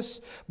righteousness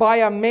by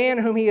a man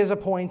whom he has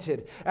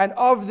appointed. And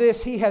of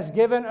this he has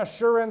given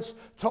assurance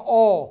to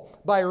all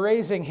by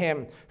raising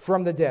him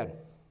from the dead.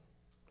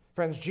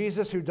 Friends,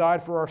 Jesus, who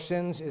died for our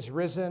sins, is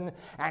risen,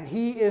 and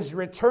he is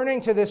returning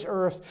to this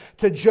earth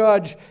to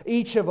judge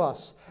each of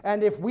us.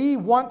 And if we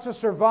want to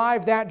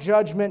survive that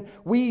judgment,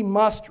 we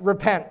must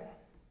repent.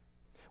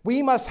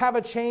 We must have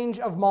a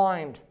change of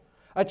mind,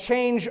 a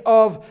change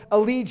of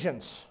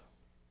allegiance.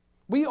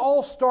 We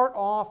all start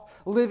off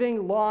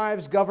living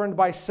lives governed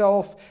by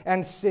self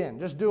and sin,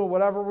 just doing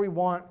whatever we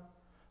want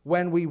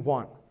when we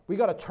want. We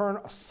got to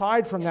turn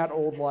aside from that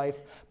old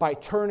life by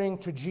turning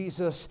to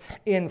Jesus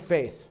in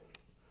faith,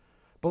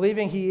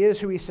 believing he is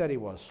who he said he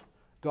was,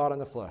 God in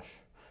the flesh,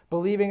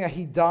 believing that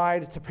he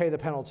died to pay the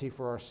penalty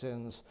for our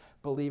sins,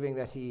 believing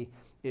that he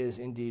is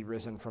indeed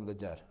risen from the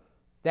dead.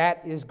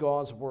 That is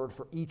God's word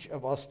for each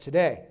of us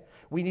today.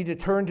 We need to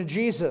turn to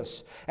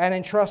Jesus and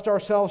entrust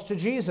ourselves to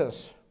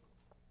Jesus.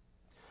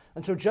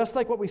 And so just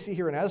like what we see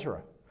here in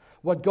Ezra,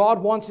 what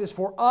God wants is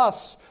for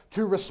us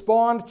to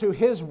respond to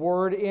his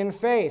word in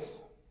faith.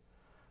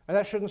 And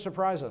that shouldn't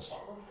surprise us,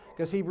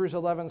 because Hebrews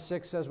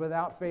 11:6 says,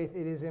 without faith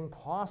it is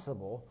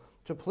impossible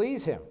to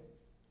please him.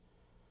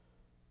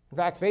 In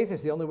fact, faith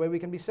is the only way we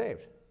can be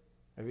saved.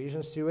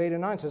 Ephesians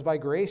 2:8-9 says, by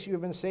grace you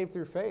have been saved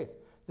through faith.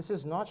 This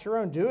is not your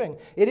own doing.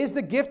 It is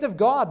the gift of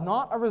God,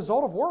 not a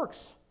result of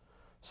works,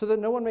 so that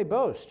no one may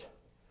boast.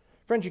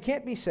 Friends, you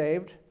can't be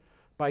saved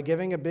by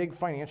giving a big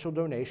financial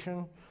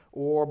donation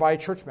or by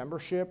church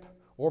membership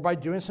or by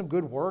doing some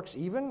good works,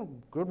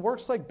 even good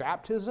works like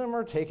baptism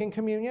or taking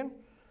communion.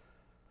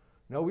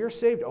 No, we are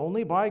saved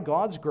only by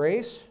God's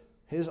grace,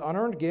 his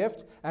unearned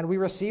gift, and we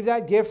receive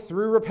that gift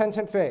through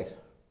repentant faith.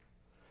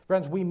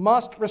 Friends, we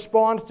must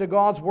respond to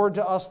God's word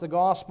to us, the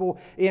gospel,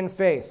 in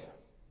faith.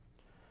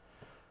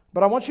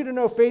 But I want you to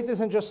know faith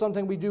isn't just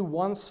something we do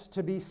once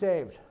to be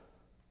saved.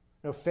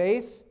 No,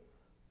 faith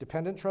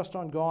Dependent trust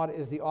on God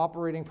is the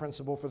operating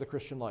principle for the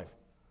Christian life.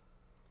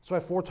 That's why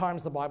 4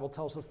 times the Bible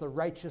tells us the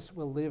righteous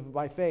will live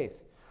by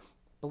faith.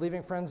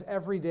 Believing friends,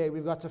 every day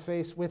we've got to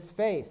face with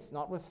faith,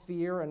 not with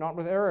fear and not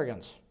with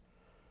arrogance.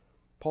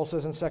 Paul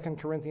says in 2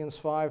 Corinthians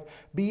 5,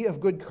 be of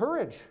good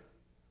courage.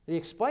 He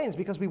explains,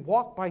 because we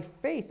walk by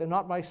faith and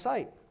not by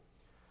sight.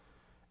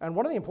 And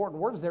one of the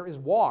important words there is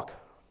walk.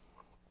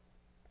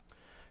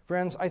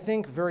 Friends, I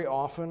think very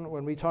often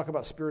when we talk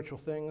about spiritual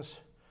things,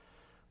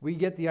 we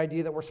get the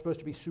idea that we're supposed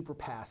to be super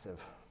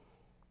passive,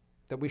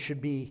 that we should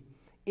be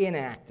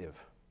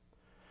inactive.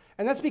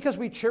 And that's because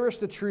we cherish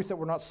the truth that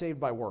we're not saved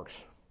by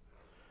works.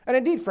 And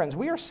indeed, friends,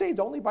 we are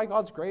saved only by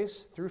God's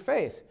grace through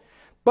faith.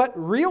 But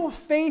real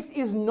faith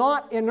is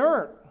not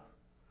inert.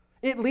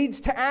 It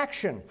leads to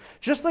action.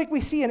 Just like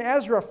we see in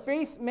Ezra,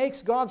 faith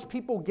makes God's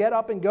people get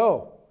up and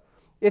go.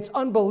 It's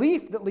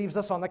unbelief that leaves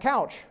us on the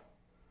couch.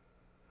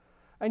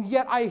 And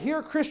yet I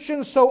hear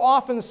Christians so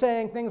often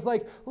saying things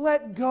like,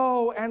 let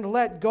go and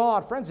let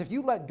God. Friends, if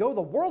you let go,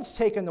 the world's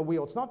taken the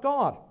wheel. It's not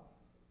God.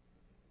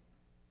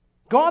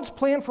 God's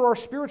plan for our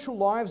spiritual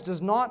lives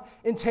does not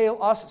entail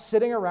us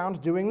sitting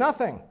around doing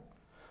nothing.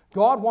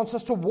 God wants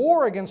us to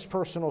war against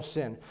personal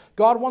sin.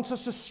 God wants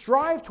us to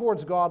strive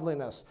towards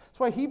godliness. That's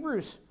why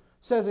Hebrews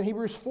says in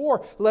Hebrews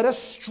 4, let us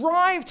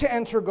strive to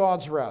enter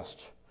God's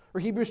rest. Or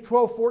Hebrews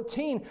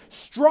 12:14,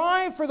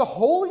 strive for the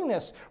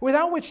holiness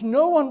without which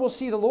no one will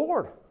see the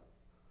Lord.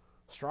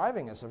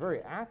 Striving is a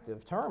very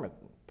active term.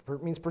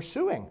 It means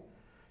pursuing,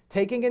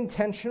 taking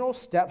intentional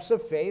steps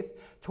of faith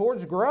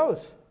towards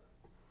growth.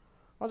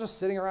 Not just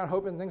sitting around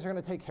hoping things are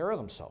going to take care of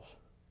themselves.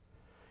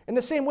 In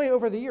the same way,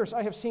 over the years,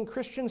 I have seen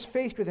Christians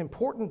faced with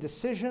important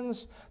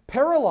decisions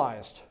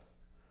paralyzed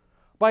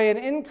by an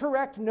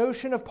incorrect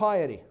notion of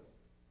piety.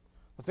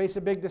 They'll face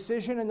a big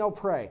decision and they'll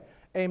pray.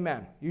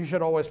 Amen. You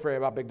should always pray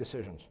about big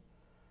decisions.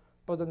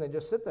 But then they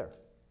just sit there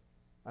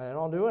and they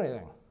don't do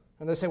anything.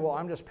 And they say, well,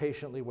 I'm just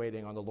patiently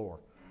waiting on the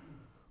Lord.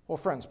 Well,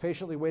 friends,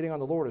 patiently waiting on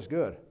the Lord is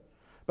good.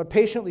 But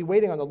patiently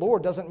waiting on the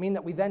Lord doesn't mean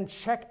that we then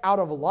check out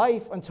of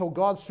life until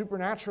God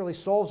supernaturally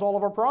solves all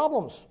of our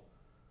problems.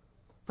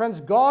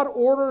 Friends, God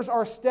orders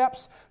our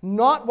steps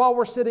not while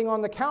we're sitting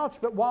on the couch,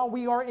 but while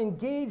we are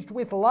engaged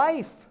with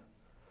life.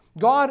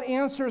 God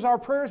answers our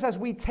prayers as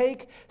we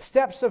take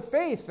steps of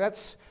faith.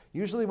 That's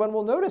usually when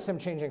we'll notice Him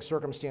changing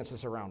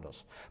circumstances around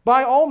us.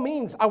 By all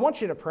means, I want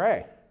you to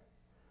pray.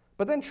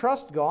 But then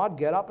trust God,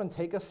 get up and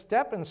take a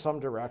step in some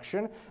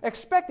direction,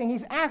 expecting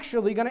He's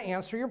actually going to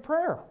answer your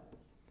prayer.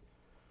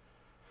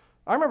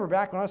 I remember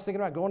back when I was thinking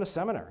about going to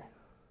seminary.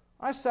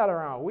 I sat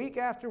around week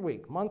after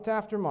week, month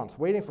after month,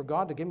 waiting for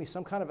God to give me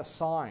some kind of a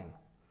sign.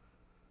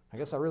 I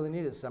guess I really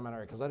needed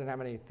seminary because I didn't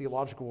have any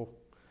theological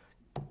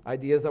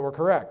ideas that were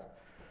correct.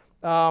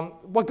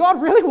 What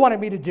God really wanted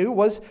me to do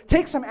was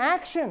take some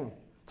action,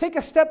 take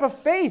a step of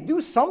faith,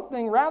 do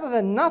something rather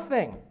than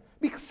nothing,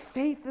 because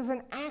faith is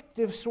an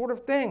active sort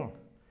of thing.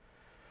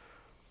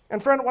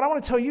 And friend, what I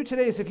want to tell you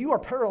today is if you are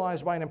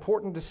paralyzed by an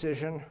important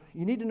decision,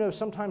 you need to know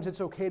sometimes it's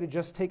okay to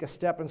just take a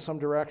step in some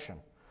direction.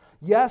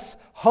 Yes,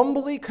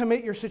 humbly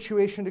commit your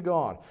situation to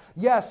God.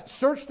 Yes,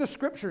 search the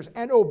Scriptures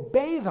and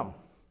obey them.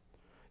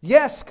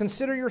 Yes,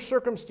 consider your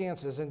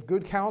circumstances and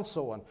good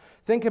counsel and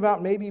think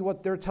about maybe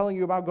what they're telling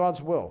you about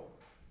God's will.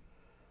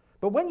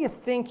 But when you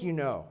think you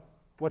know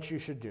what you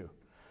should do,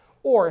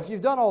 or if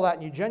you've done all that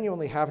and you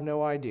genuinely have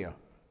no idea,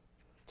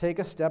 take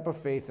a step of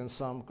faith in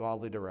some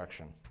godly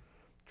direction.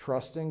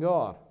 Trust in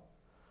God,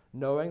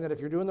 knowing that if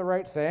you're doing the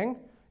right thing,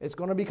 it's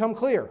going to become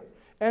clear.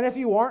 And if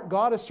you aren't,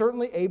 God is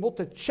certainly able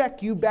to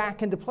check you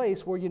back into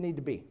place where you need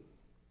to be.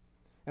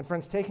 And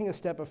friends, taking a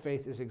step of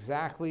faith is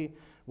exactly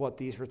what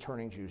these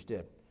returning Jews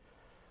did.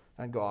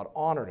 And God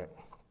honored it.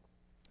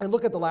 And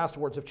look at the last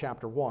words of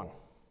chapter 1.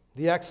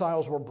 The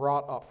exiles were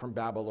brought up from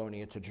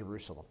Babylonia to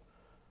Jerusalem.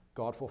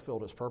 God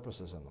fulfilled His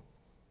purposes in them.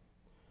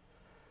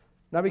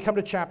 Now we come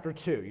to chapter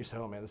 2. You say,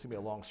 oh man, this is going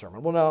to be a long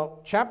sermon. Well, no,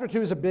 chapter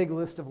 2 is a big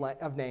list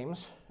of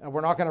names, and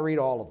we're not going to read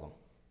all of them.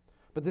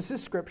 But this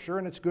is Scripture,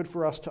 and it's good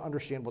for us to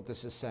understand what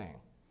this is saying.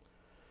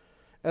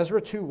 Ezra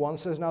 2:1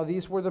 says, now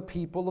these were the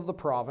people of the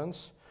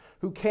province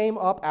who came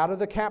up out of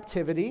the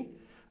captivity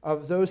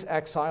of those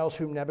exiles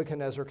whom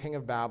Nebuchadnezzar, king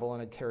of Babylon,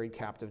 had carried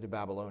captive to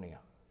Babylonia.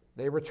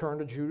 They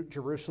returned to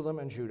Jerusalem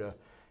and Judah,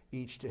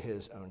 each to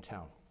his own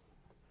town.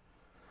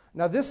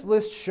 Now this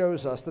list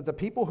shows us that the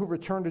people who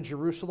returned to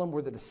Jerusalem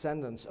were the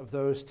descendants of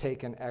those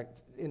taken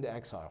into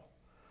exile.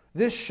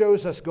 This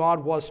shows us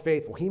God was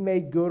faithful. He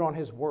made good on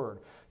His word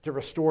to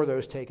restore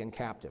those taken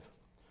captive.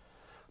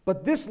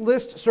 But this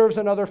list serves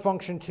another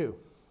function too.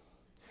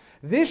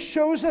 This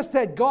shows us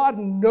that God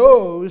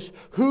knows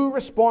who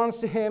responds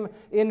to Him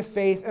in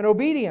faith and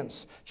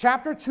obedience.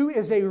 Chapter 2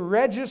 is a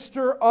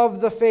register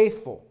of the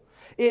faithful.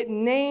 It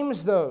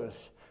names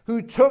those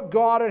who took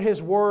God at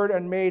His word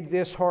and made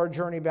this hard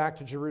journey back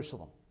to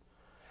Jerusalem.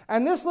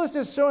 And this list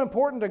is so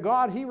important to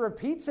God, He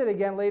repeats it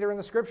again later in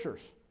the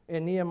Scriptures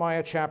in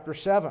Nehemiah chapter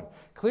 7.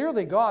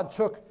 Clearly, God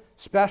took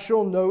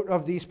special note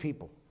of these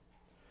people.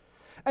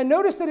 And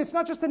notice that it's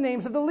not just the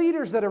names of the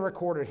leaders that are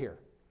recorded here.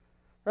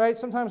 Right?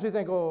 Sometimes we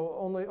think, oh,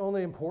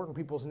 only important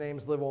people's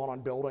names live on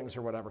buildings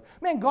or whatever.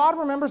 Man, God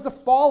remembers the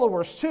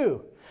followers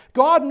too.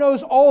 God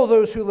knows all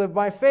those who live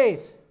by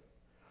faith.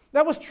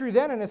 That was true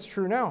then, and it's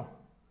true now.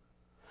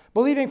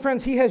 Believing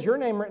friends, He has your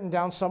name written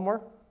down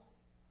somewhere.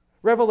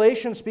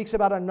 Revelation speaks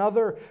about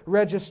another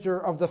register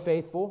of the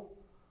faithful,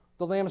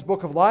 the Lamb's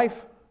Book of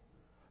Life,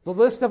 the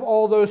list of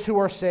all those who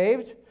are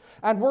saved.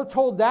 And we're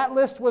told that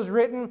list was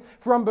written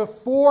from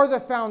before the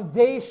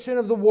foundation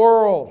of the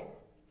world.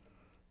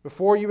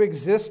 Before you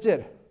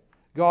existed,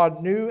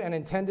 God knew and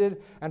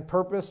intended and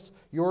purposed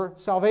your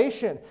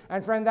salvation.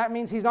 And friend, that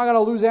means He's not going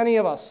to lose any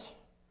of us.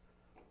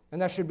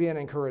 And that should be an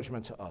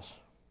encouragement to us.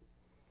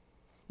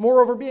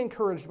 Moreover, be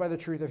encouraged by the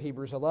truth of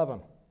Hebrews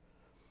 11.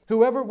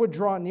 Whoever would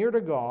draw near to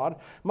God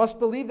must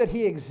believe that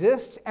He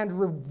exists and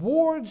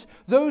rewards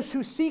those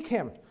who seek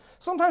Him.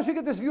 Sometimes we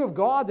get this view of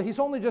God that He's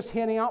only just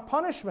handing out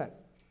punishment.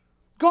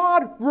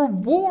 God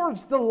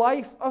rewards the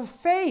life of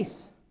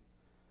faith.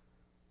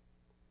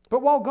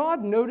 But while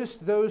God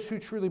noticed those who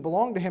truly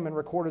belonged to Him and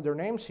recorded their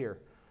names here,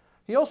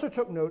 He also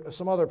took note of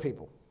some other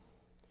people.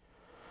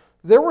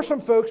 There were some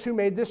folks who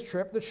made this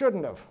trip that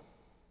shouldn't have,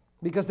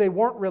 because they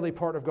weren't really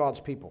part of God's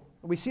people.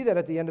 We see that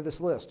at the end of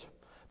this list.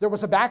 There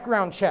was a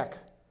background check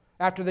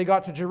after they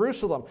got to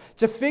Jerusalem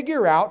to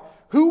figure out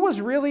who was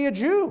really a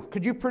Jew.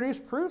 Could you produce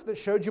proof that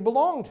showed you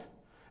belonged?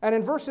 And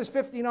in verses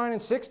 59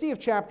 and 60 of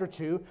chapter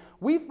 2,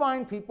 we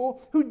find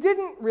people who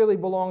didn't really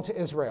belong to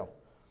Israel.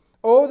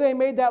 Oh, they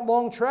made that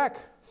long trek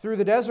through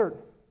the desert,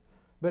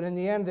 but in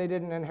the end, they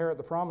didn't inherit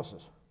the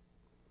promises.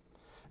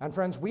 And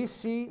friends, we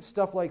see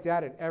stuff like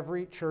that in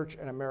every church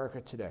in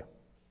America today.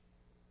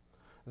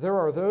 There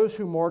are those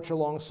who march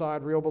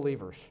alongside real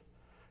believers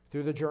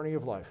through the journey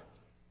of life.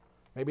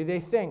 Maybe they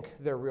think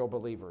they're real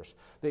believers.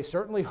 They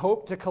certainly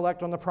hope to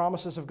collect on the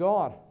promises of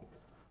God,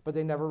 but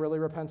they never really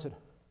repented.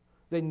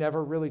 They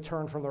never really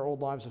turned from their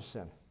old lives of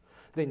sin.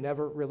 They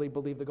never really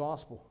believed the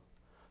gospel.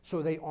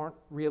 So they aren't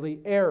really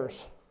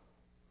heirs.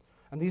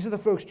 And these are the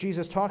folks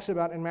Jesus talks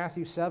about in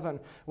Matthew 7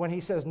 when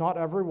He says, "Not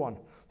everyone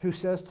who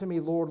says to me,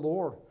 'Lord,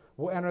 Lord,'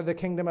 will enter the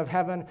kingdom of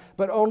heaven,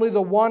 but only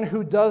the one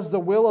who does the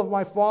will of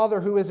my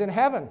Father who is in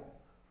heaven."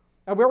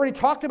 And we already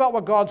talked about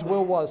what God's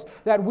will was,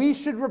 that we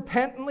should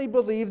repentantly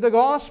believe the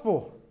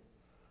gospel.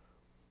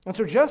 And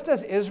so just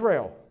as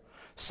Israel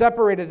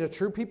separated the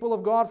true people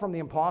of God from the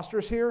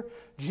imposters here,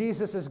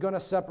 Jesus is going to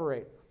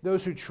separate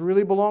those who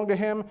truly belong to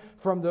Him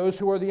from those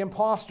who are the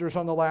imposters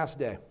on the last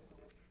day.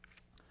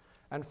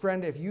 And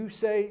friend, if you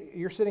say,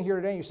 you're sitting here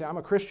today and you say, "I'm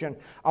a Christian,"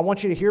 I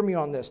want you to hear me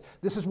on this.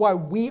 This is why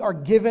we are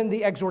given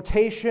the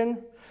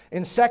exhortation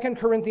in 2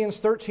 Corinthians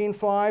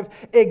 13:5,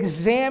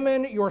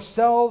 "Examine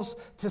yourselves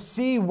to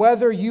see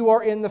whether you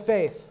are in the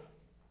faith."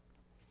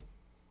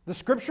 The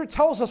Scripture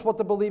tells us what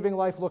the believing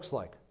life looks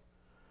like.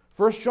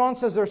 1 John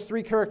says there's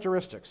 3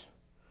 characteristics: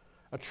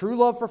 a true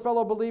love for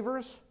fellow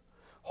believers,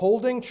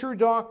 holding true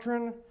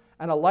doctrine,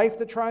 and a life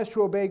that tries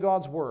to obey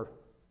God's word.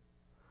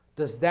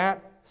 Does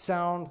that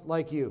sound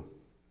like you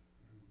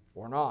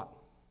or not?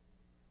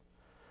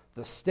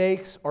 The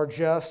stakes are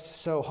just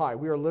so high.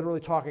 We are literally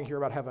talking here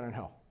about heaven and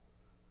hell.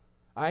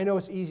 I know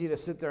it's easy to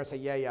sit there and say,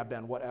 yeah,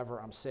 Ben,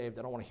 whatever, I'm saved.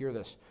 I don't want to hear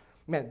this.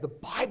 Man, the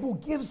Bible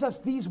gives us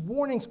these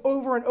warnings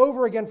over and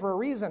over again for a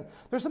reason.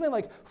 There's something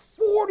like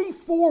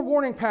 44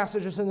 warning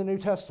passages in the New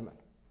Testament.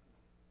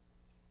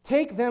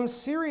 Take them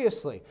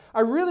seriously. I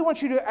really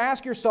want you to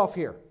ask yourself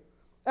here,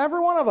 every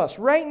one of us,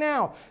 right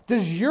now,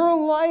 does your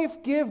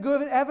life give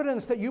good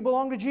evidence that you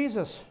belong to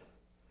Jesus?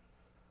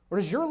 Or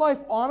does your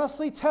life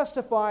honestly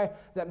testify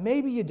that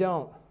maybe you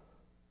don't?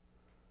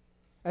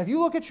 And if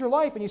you look at your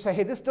life and you say,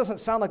 "Hey, this doesn't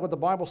sound like what the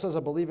Bible says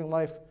a believing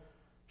life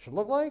should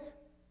look like,"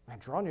 man,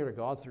 draw near to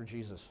God through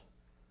Jesus.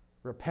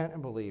 Repent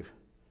and believe,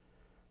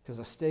 because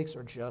the stakes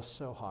are just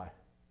so high.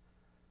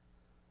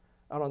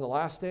 And on the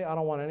last day, I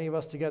don't want any of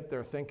us to get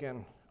there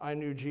thinking, "I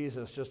knew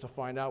Jesus," just to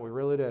find out we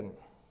really didn't.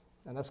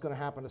 And that's going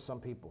to happen to some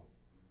people.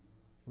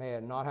 May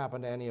it not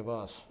happen to any of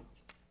us.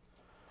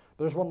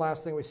 There's one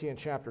last thing we see in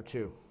chapter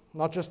 2.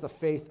 Not just the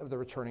faith of the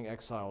returning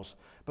exiles,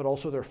 but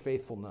also their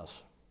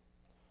faithfulness.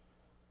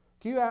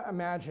 Can you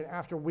imagine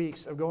after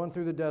weeks of going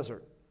through the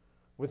desert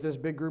with this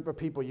big group of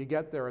people, you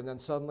get there and then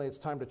suddenly it's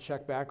time to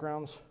check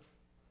backgrounds?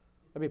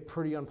 That'd be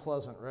pretty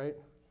unpleasant, right?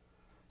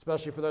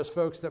 Especially for those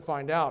folks that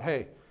find out,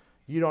 hey,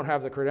 you don't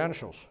have the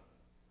credentials.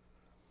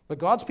 But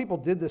God's people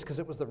did this because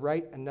it was the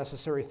right and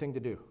necessary thing to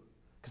do,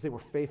 because they were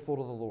faithful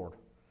to the Lord.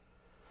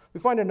 We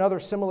find another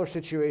similar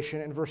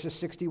situation in verses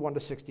 61 to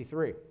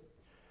 63.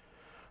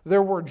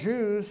 There were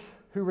Jews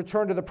who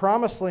returned to the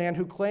promised land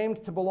who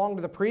claimed to belong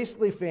to the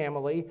priestly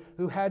family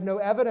who had no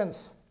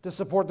evidence to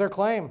support their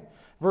claim.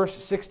 Verse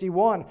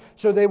 61,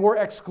 "So they were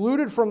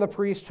excluded from the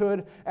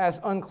priesthood as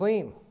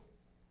unclean.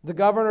 The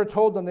governor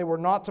told them they were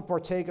not to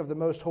partake of the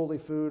most holy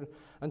food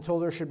until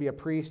there should be a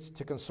priest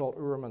to consult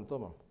Urim and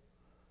Thummim."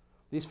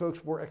 These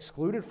folks were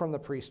excluded from the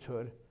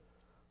priesthood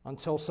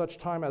until such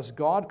time as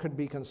God could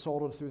be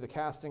consulted through the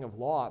casting of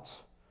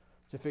lots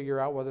to figure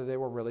out whether they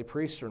were really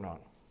priests or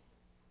not.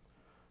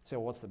 You say,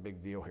 well, what's the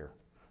big deal here?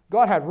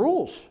 God had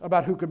rules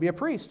about who could be a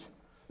priest.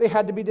 They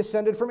had to be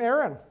descended from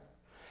Aaron.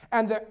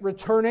 And the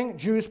returning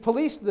Jews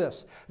policed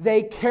this.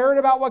 They cared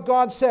about what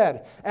God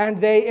said, and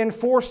they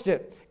enforced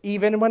it,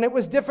 even when it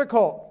was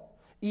difficult,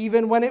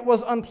 even when it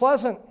was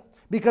unpleasant,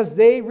 because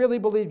they really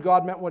believed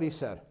God meant what he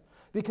said,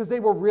 because they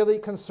were really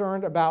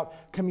concerned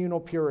about communal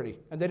purity,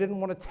 and they didn't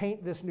want to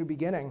taint this new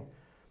beginning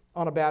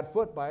on a bad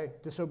foot by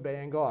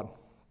disobeying God.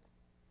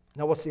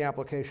 Now, what's the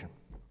application?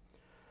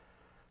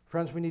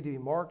 Friends, we need to be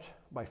marked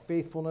by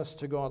faithfulness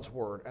to God's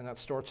word, and that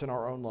starts in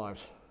our own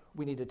lives.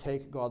 We need to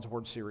take God's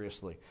word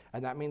seriously,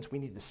 and that means we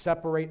need to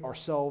separate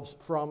ourselves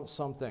from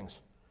some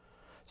things.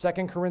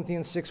 2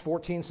 Corinthians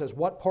 6:14 says,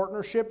 "What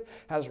partnership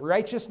has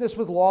righteousness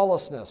with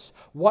lawlessness?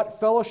 What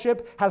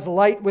fellowship has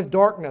light with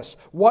darkness?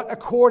 What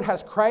accord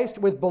has Christ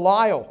with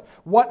Belial?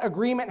 What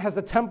agreement has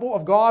the temple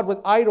of God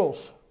with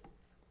idols?"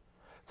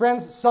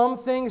 Friends, some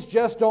things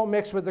just don't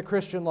mix with the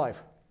Christian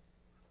life.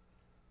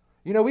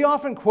 You know, we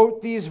often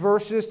quote these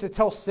verses to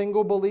tell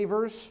single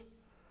believers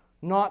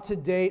not to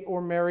date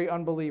or marry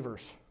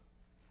unbelievers.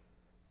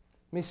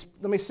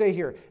 Let me say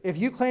here, if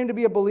you claim to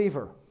be a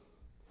believer,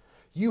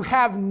 you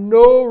have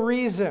no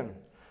reason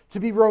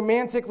to be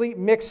romantically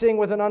mixing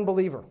with an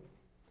unbeliever.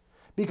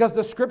 Because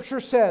the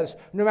scripture says,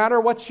 no matter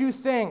what you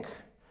think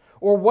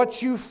or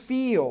what you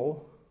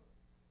feel,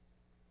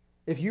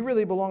 if you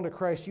really belong to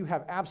Christ, you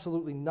have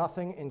absolutely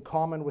nothing in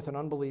common with an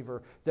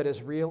unbeliever that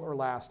is real or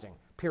lasting,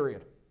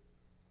 period.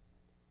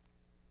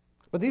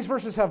 But these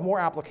verses have more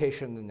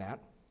application than that.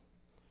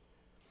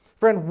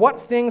 Friend, what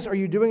things are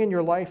you doing in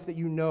your life that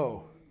you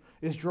know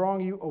is drawing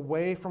you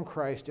away from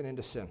Christ and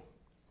into sin?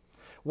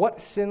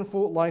 What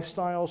sinful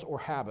lifestyles or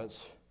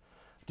habits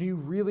do you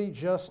really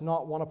just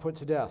not want to put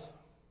to death?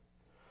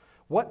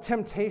 What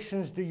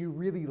temptations do you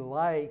really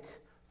like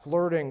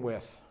flirting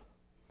with?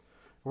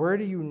 Where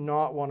do you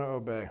not want to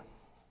obey?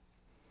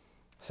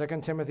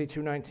 2 Timothy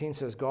 2:19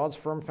 says, "God's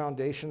firm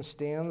foundation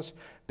stands,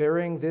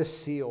 bearing this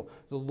seal.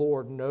 The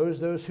Lord knows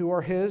those who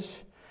are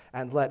his,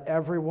 and let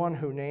everyone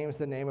who names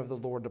the name of the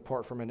Lord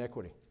depart from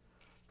iniquity."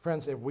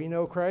 Friends, if we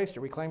know Christ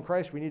or we claim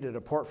Christ, we need to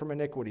depart from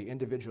iniquity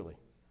individually,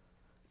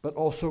 but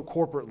also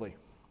corporately.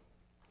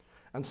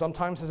 And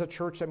sometimes as a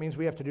church, that means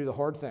we have to do the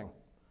hard thing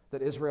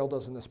that Israel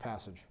does in this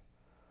passage.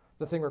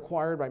 The thing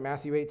required by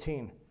Matthew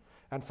 18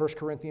 and 1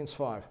 Corinthians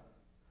 5,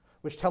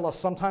 which tell us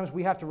sometimes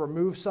we have to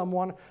remove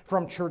someone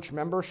from church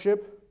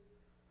membership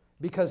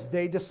because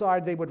they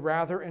decide they would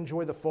rather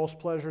enjoy the false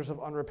pleasures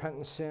of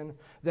unrepentant sin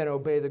than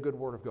obey the good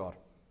word of God.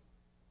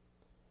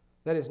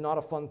 That is not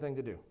a fun thing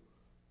to do.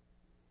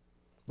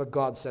 But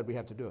God said we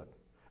have to do it.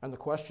 And the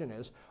question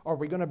is, are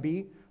we going to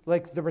be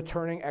like the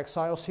returning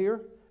exiles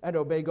here and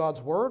obey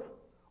God's word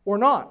or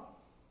not?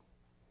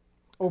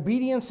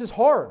 Obedience is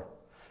hard,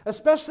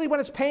 especially when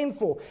it's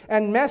painful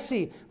and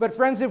messy. But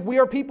friends, if we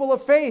are people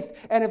of faith,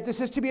 and if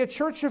this is to be a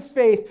church of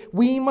faith,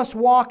 we must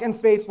walk in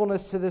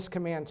faithfulness to this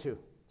command too.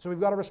 So we've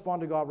got to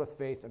respond to God with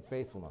faith and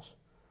faithfulness.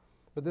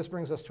 But this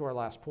brings us to our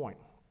last point.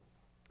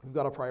 We've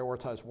got to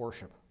prioritize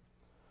worship.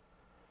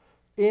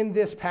 In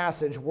this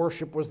passage,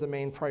 worship was the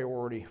main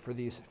priority for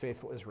these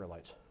faithful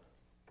Israelites.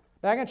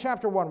 Back in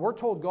chapter 1, we're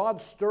told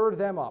God stirred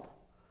them up,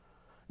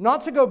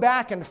 not to go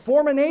back and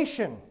form a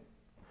nation,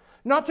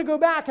 not to go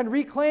back and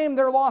reclaim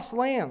their lost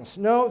lands.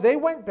 No, they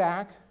went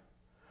back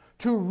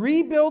to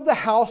rebuild the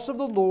house of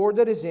the Lord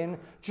that is in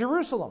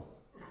Jerusalem.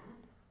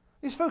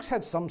 These folks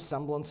had some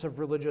semblance of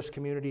religious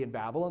community in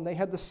Babylon. They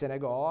had the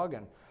synagogue,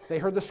 and they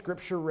heard the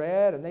scripture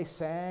read, and they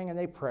sang, and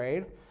they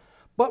prayed.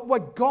 But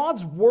what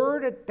God's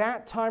word at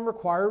that time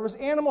required was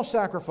animal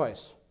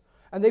sacrifice.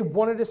 And they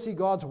wanted to see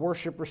God's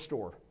worship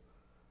restored.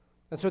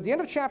 And so at the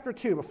end of chapter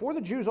 2, before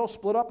the Jews all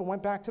split up and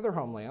went back to their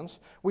homelands,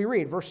 we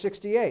read, verse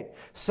 68,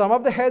 "Some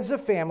of the heads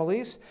of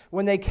families,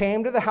 when they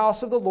came to the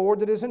house of the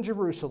Lord that is in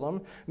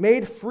Jerusalem,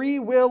 made free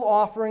will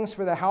offerings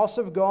for the house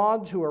of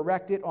God to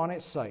erect it on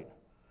its site.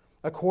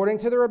 According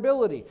to their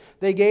ability,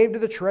 they gave to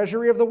the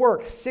treasury of the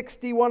work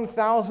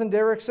 61,000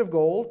 derricks of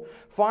gold,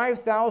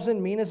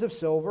 5,000 minas of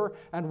silver,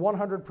 and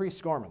 100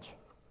 priests' garments."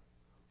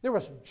 There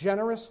was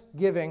generous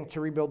giving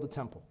to rebuild the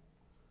temple.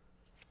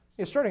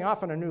 Starting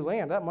off on a new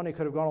land, that money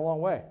could have gone a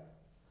long way.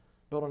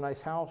 Build a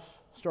nice house,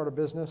 start a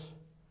business.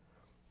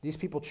 These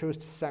people chose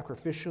to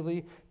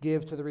sacrificially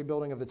give to the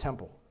rebuilding of the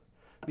temple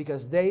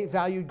because they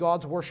valued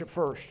God's worship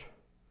first.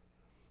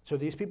 So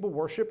these people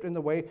worshiped in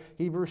the way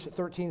Hebrews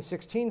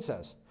 13:16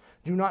 says,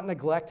 "Do not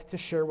neglect to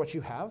share what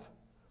you have,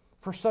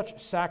 for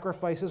such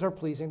sacrifices are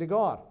pleasing to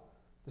God."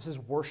 This is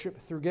worship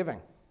through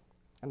giving.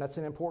 And that's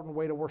an important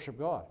way to worship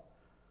God.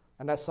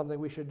 And that's something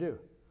we should do.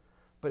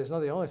 But it's not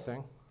the only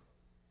thing.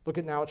 Look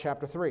at now at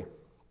chapter 3.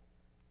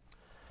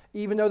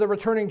 Even though the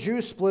returning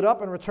Jews split up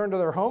and returned to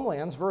their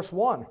homelands, verse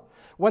 1,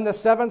 "When the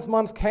 7th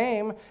month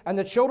came and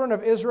the children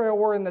of Israel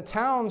were in the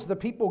towns, the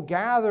people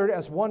gathered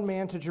as one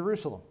man to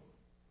Jerusalem."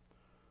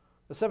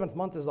 The 7th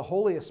month is the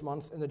holiest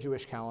month in the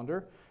Jewish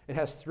calendar. It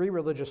has 3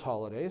 religious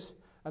holidays,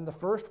 and the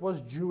first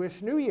was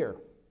Jewish New Year.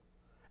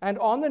 And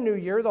on the New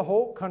Year, the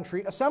whole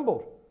country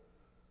assembled.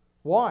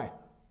 Why?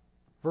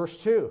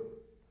 Verse 2.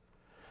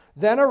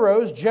 "Then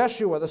arose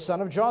Jeshua, the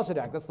son of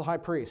Jozadak," that's the high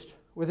priest,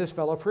 with his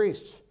fellow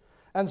priests,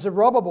 and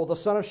Zerubbabel, the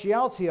son of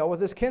Shealtiel,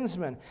 with his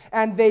kinsmen.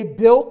 And they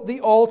built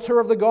the altar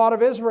of the God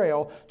of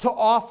Israel to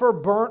offer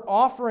burnt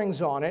offerings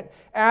on it,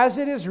 as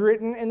it is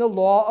written in the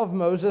law of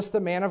Moses, the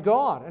man of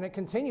God. And it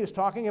continues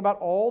talking about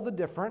all the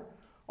different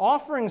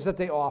offerings that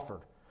they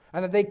offered,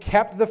 and that they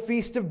kept the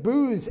Feast of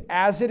Booths,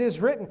 as it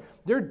is written.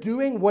 They're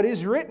doing what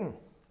is written.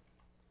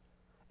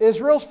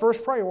 Israel's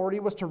first priority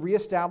was to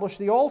reestablish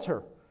the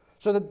altar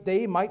so that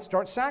they might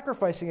start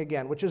sacrificing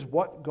again, which is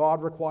what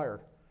God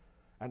required.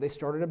 And they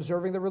started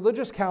observing the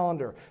religious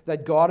calendar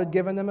that God had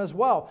given them as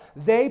well.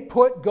 They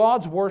put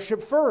God's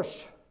worship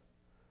first.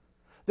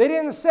 They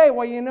didn't say,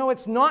 well, you know,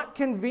 it's not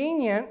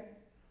convenient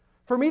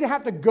for me to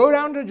have to go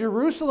down to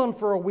Jerusalem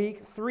for a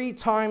week 3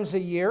 times a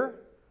year.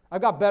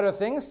 I've got better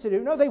things to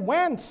do. No, they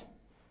went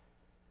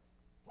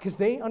because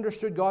they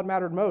understood God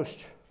mattered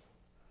most.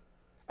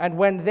 And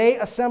when they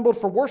assembled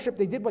for worship,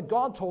 they did what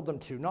God told them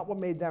to, not what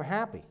made them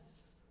happy.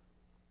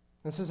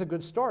 This is a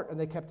good start, and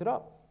they kept it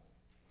up.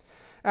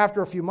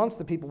 After a few months,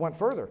 the people went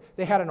further.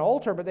 They had an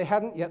altar, but they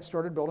hadn't yet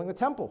started building the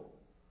temple.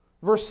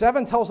 Verse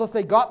 7 tells us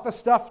they got the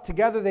stuff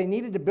together they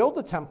needed to build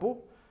the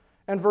temple.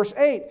 And verse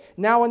 8,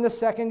 now in the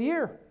 2nd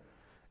year,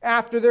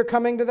 after their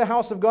coming to the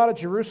house of God at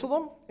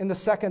Jerusalem, in the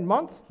 2nd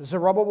month,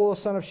 Zerubbabel the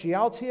son of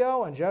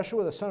Shealtiel and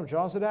Jeshua the son of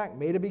Jozadak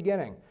made a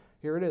beginning.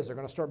 Here it is, they're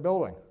going to start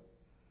building.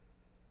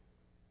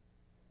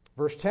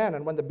 Verse 10,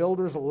 and when the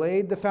builders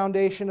laid the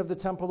foundation of the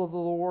temple of the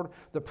Lord,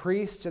 the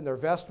priests in their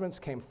vestments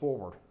came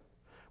forward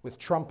with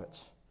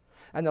trumpets,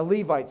 and the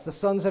Levites, the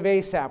sons of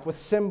Asaph, with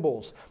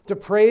cymbals, to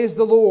praise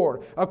the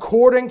Lord,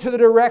 according to the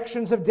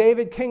directions of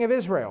David, king of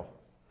Israel.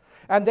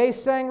 And they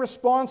sang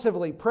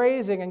responsively,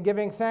 praising and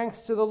giving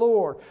thanks to the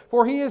Lord,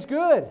 for he is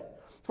good,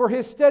 for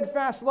his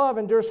steadfast love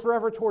endures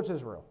forever towards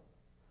Israel.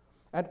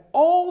 And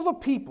all the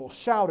people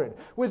shouted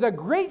with a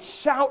great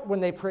shout when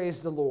they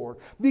praised the Lord,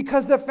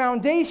 because the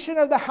foundation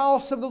of the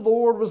house of the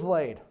Lord was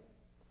laid.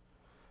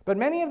 But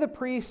many of the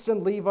priests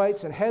and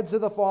Levites and heads of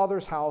the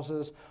fathers'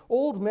 houses,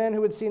 old men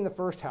who had seen the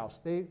first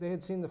house, they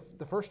had seen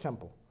the first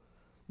temple,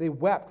 they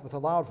wept with a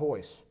loud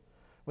voice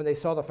when they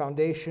saw the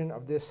foundation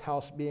of this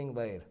house being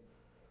laid,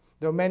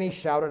 though many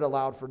shouted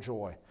aloud for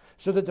joy,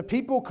 so that the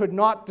people could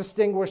not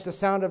distinguish the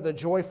sound of the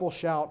joyful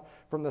shout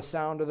from the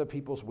sound of the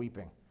people's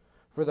weeping.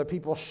 For the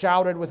people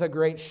shouted with a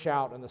great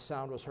shout, and the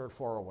sound was heard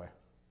far away.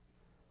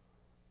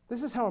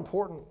 This is how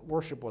important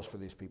worship was for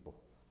these people.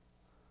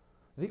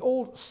 The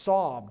old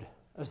sobbed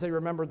as they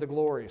remembered the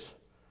glories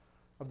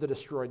of the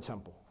destroyed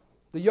temple.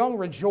 The young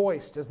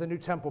rejoiced as the new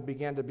temple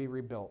began to be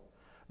rebuilt.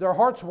 Their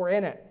hearts were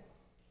in it.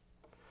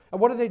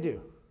 And what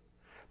do?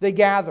 They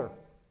gather,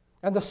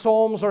 and the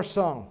psalms are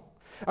sung.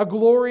 A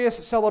glorious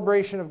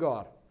celebration of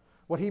God.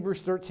 What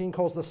Hebrews 13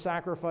 calls the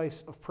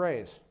sacrifice of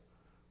praise.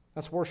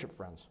 That's worship,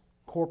 friends.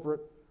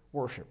 Corporate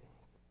worship.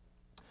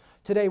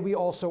 Today, we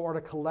also are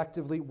to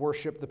collectively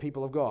worship the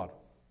people of God.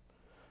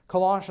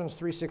 Colossians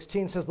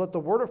 3:16 says, let the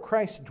word of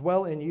Christ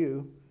dwell in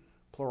you,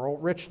 plural,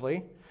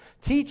 richly,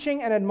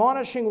 teaching and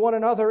admonishing one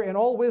another in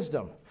all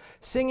wisdom,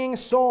 singing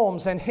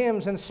psalms and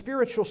hymns and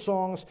spiritual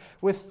songs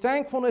with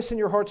thankfulness in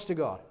your hearts to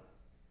God.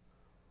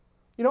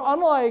 You know,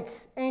 unlike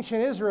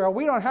ancient Israel,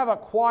 we don't have a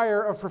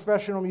choir of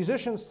professional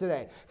musicians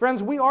today.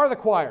 Friends, we are the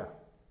choir,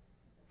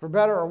 for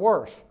better or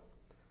worse.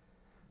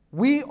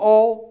 We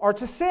all are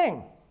to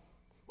sing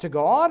to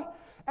God,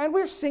 and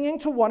we're singing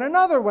to one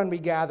another when we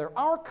gather.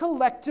 Our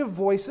collective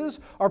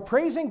voices are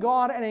praising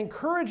God and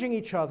encouraging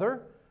each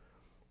other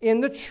in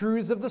the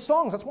truths of the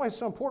songs. That's why it's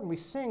so important we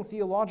sing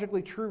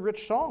theologically true,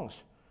 rich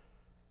songs.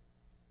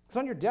 Because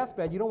on your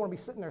deathbed, you don't want to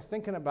be sitting there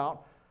thinking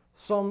about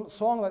some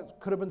song that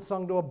could have been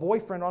sung to a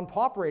boyfriend on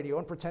pop radio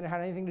and pretend it had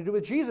anything to do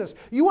with Jesus.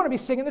 You want to be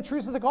singing the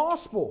truths of the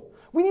gospel.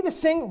 We need to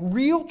sing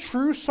real,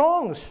 true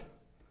songs.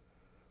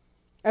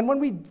 And when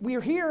we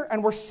are here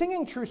and we're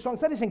singing true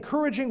songs, that is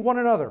encouraging one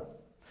another.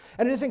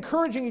 And it is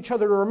encouraging each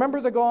other to remember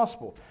the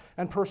gospel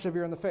and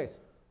persevere in the faith.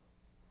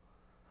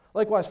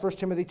 Likewise, 1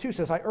 Timothy 2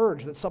 says, I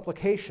urge that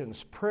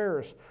supplications,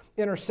 prayers,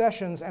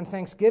 intercessions, and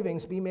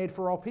thanksgivings be made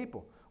for all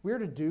people. We are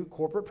to do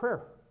corporate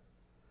prayer.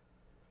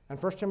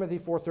 And 1 Timothy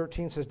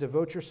 4:13 says,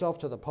 devote yourself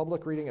to the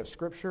public reading of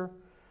Scripture,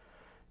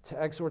 to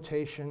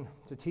exhortation,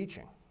 to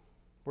teaching.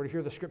 We're to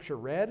hear the Scripture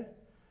read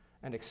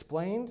and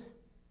explained,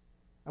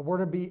 and we're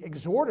to be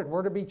exhorted,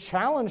 we're to be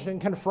challenged and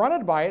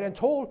confronted by it and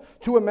told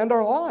to amend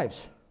our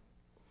lives.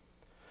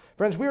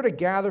 Friends, we are to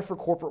gather for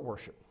corporate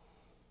worship.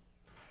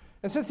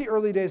 And since the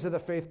early days of the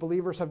faith,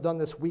 believers have done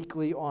this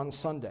weekly on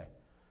Sunday,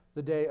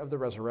 the day of the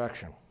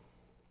resurrection.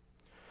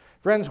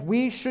 Friends,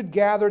 we should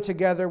gather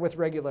together with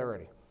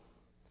regularity.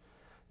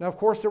 Now, of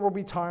course, there will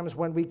be times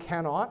when we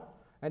cannot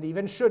and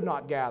even should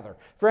not gather.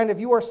 Friend, if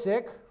you are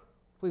sick,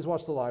 please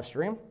watch the live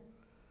stream.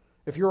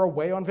 If you're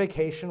away on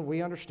vacation,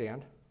 we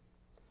understand.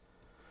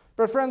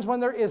 But friends, when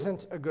there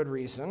isn't a good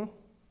reason,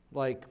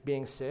 like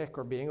being sick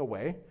or being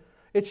away,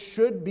 it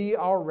should be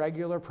our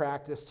regular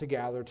practice to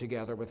gather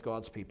together with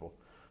God's people,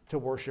 to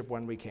worship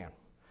when we can,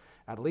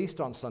 at least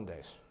on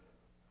Sundays.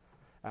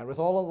 And with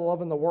all of the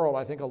love in the world,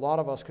 I think a lot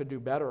of us could do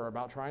better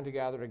about trying to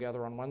gather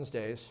together on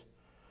Wednesdays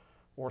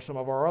or some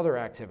of our other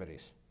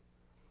activities.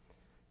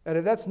 And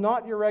if that's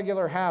not your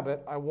regular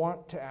habit, I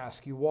want to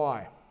ask you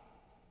why.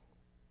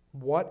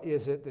 What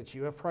is it that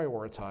you have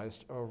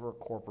prioritized over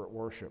corporate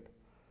worship?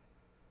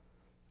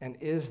 And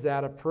is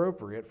that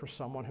appropriate for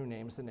someone who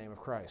names the name of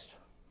Christ?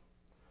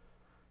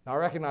 Now, I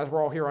recognize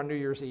we're all here on New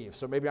Year's Eve,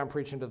 so maybe I'm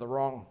preaching to the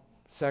wrong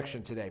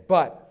section today.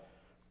 But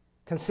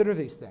consider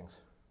these things,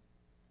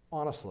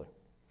 honestly.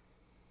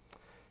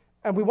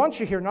 And we want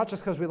you here not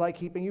just because we like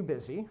keeping you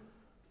busy,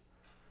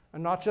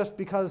 and not just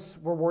because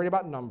we're worried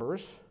about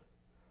numbers.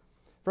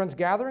 Friends,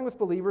 gathering with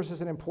believers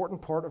is an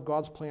important part of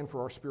God's plan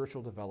for our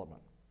spiritual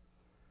development.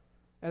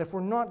 And if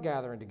we're not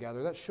gathering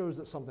together, that shows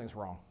that something's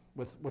wrong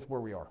with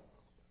where we are.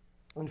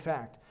 In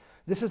fact,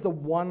 this is the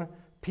one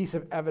piece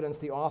of evidence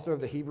the author of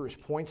the Hebrews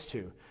points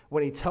to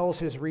when he tells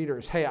his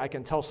readers, hey, I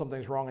can tell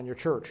something's wrong in your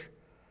church.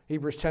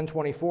 Hebrews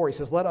 10:24, he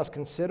says, let us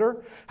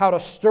consider how to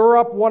stir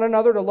up one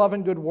another to love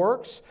and good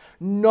works,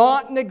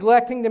 not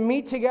neglecting to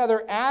meet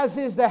together as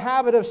is the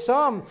habit of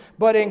some,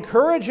 but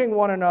encouraging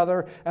one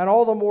another, and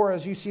all the more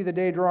as you see the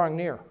day drawing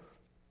near.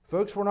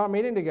 Folks, we're not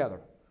meeting together.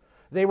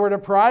 They were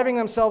depriving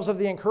themselves of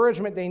the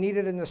encouragement they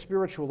needed in the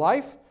spiritual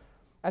life,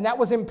 and that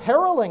was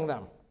imperiling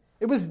them.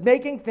 It was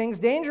making things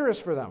dangerous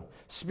for them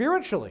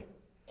spiritually.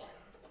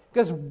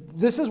 Because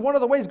this is one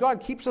of the ways God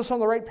keeps us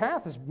on the right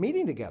path, is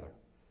meeting together.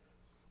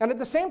 And at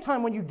the same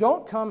time, when you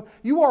don't come,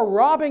 you are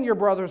robbing your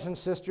brothers and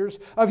sisters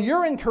of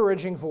your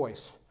encouraging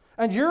voice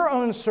and your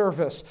own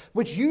service,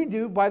 which you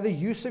do by the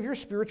use of your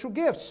spiritual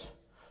gifts.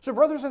 So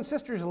brothers and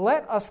sisters,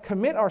 let us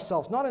commit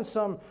ourselves, not in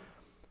some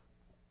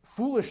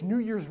foolish New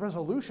Year's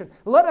resolution.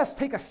 Let us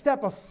take a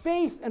step of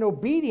faith and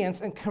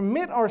obedience and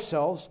commit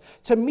ourselves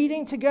to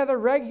meeting together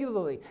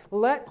regularly.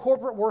 Let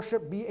corporate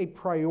worship be a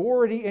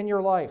priority in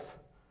your life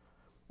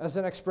as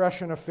an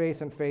expression of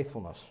faith and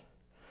faithfulness.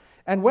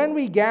 And when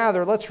we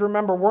gather, let's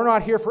remember we're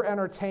not here for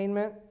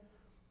entertainment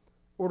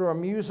or to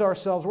amuse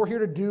ourselves. We're here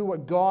to do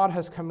what God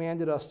has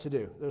commanded us to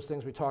do. Those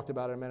things we talked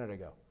about a minute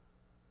ago,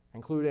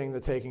 including the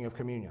taking of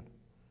communion,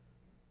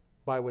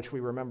 by which we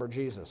remember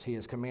Jesus. He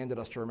has commanded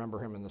us to remember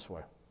him in this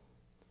way.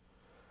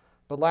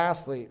 But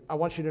lastly, I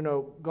want you to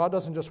know, God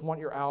doesn't just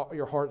want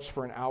your hearts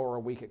for an hour a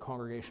week at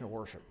congregational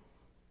worship.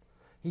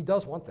 He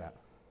does want that.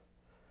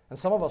 And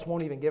some of us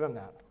won't even give him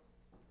that.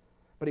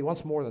 But he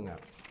wants more than that.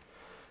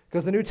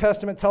 Because the New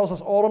Testament tells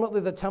us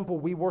ultimately the temple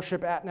we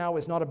worship at now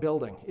is not a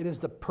building. It is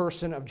the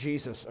person of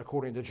Jesus,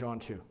 according to John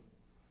 2.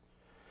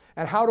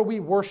 And how do we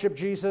worship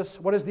Jesus?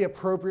 What is the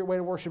appropriate way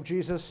to worship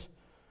Jesus?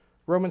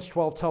 Romans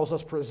 12 tells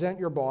us, present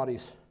your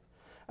bodies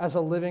as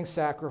a living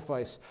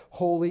sacrifice,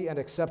 holy and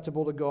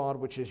acceptable to God,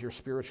 which is your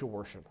spiritual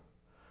worship.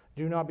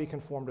 Do not be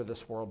conformed to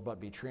this world,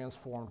 but be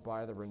transformed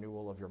by the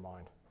renewal of your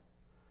mind.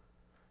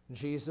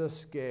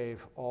 Jesus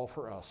gave all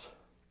for us.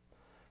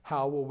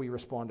 How will we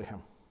respond to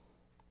him?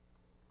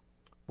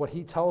 What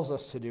he tells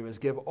us to do is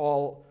give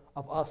all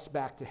of us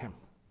back to him.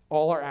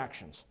 All our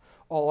actions,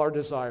 all our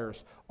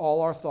desires,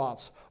 all our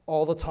thoughts,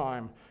 all the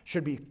time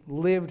should be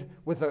lived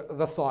with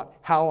the thought,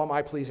 how am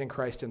I pleasing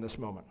Christ in this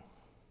moment?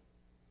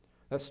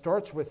 That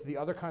starts with the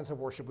other kinds of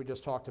worship we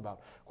just talked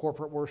about,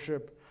 corporate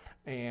worship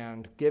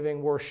and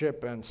giving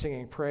worship and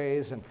singing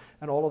praise and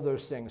all of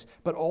those things.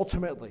 But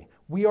ultimately,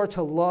 we are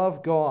to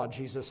love God,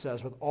 Jesus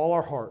says, with all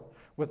our heart,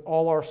 with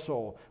all our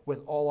soul,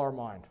 with all our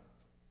mind,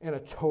 in a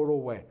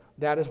total way.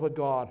 That is what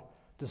God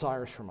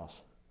desires from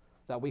us,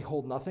 that we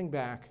hold nothing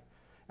back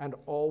and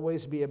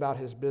always be about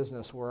his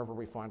business wherever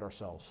we find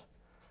ourselves.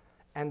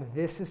 And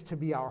this is to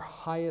be our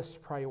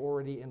highest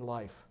priority in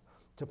life,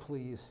 to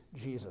please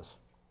Jesus.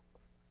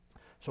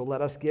 So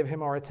let us give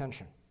him our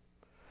attention.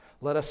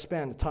 Let us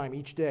spend time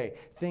each day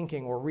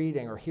thinking or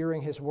reading or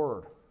hearing his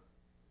word.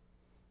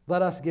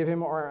 Let us give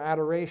him our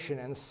adoration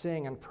and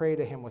sing and pray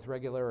to him with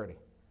regularity.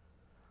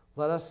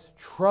 Let us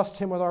trust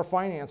him with our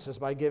finances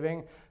by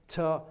giving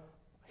to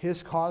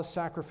his cause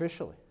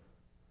sacrificially.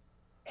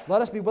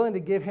 Let us be willing to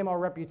give him our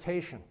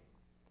reputation.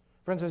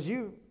 Friends, as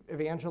you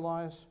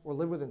evangelize or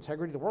live with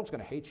integrity, the world's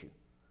going to hate you.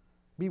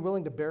 Be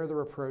willing to bear the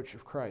reproach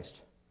of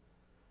Christ.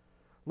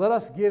 Let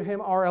us give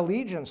him our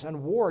allegiance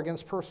and war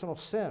against personal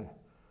sin.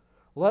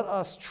 Let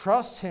us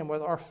trust him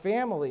with our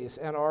families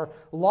and our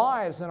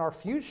lives and our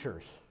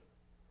futures.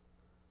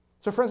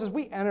 So friends, as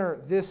we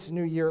enter this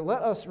new year,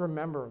 let us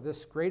remember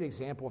this great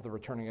example of the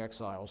returning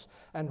exiles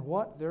and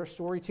what their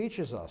story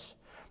teaches us.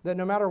 That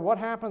no matter what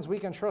happens, we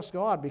can trust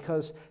God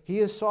because he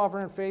is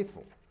sovereign and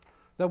faithful.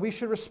 That we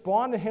should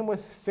respond to him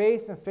with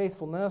faith and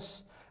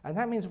faithfulness. And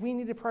that means we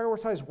need to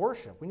prioritize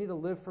worship. We need to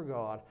live for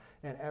God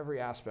in every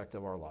aspect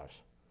of our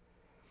lives.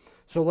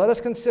 So let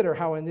us consider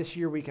how in this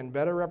year we can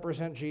better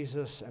represent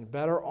Jesus and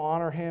better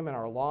honor him in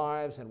our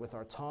lives and with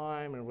our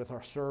time and with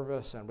our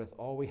service and with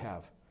all we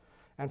have.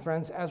 And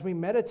friends, as we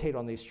meditate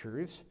on these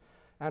truths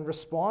and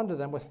respond to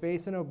them with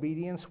faith and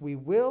obedience, we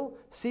will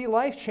see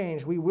life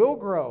change. We will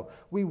grow.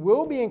 We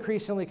will be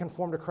increasingly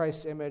conformed to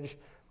Christ's image,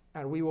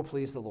 and we will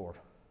please the Lord.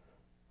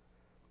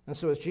 And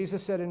so as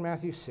Jesus said in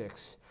Matthew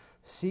 6,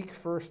 seek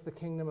first the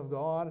kingdom of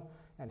God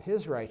and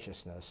his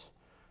righteousness,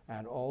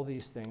 and all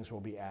these things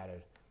will be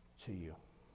added to you.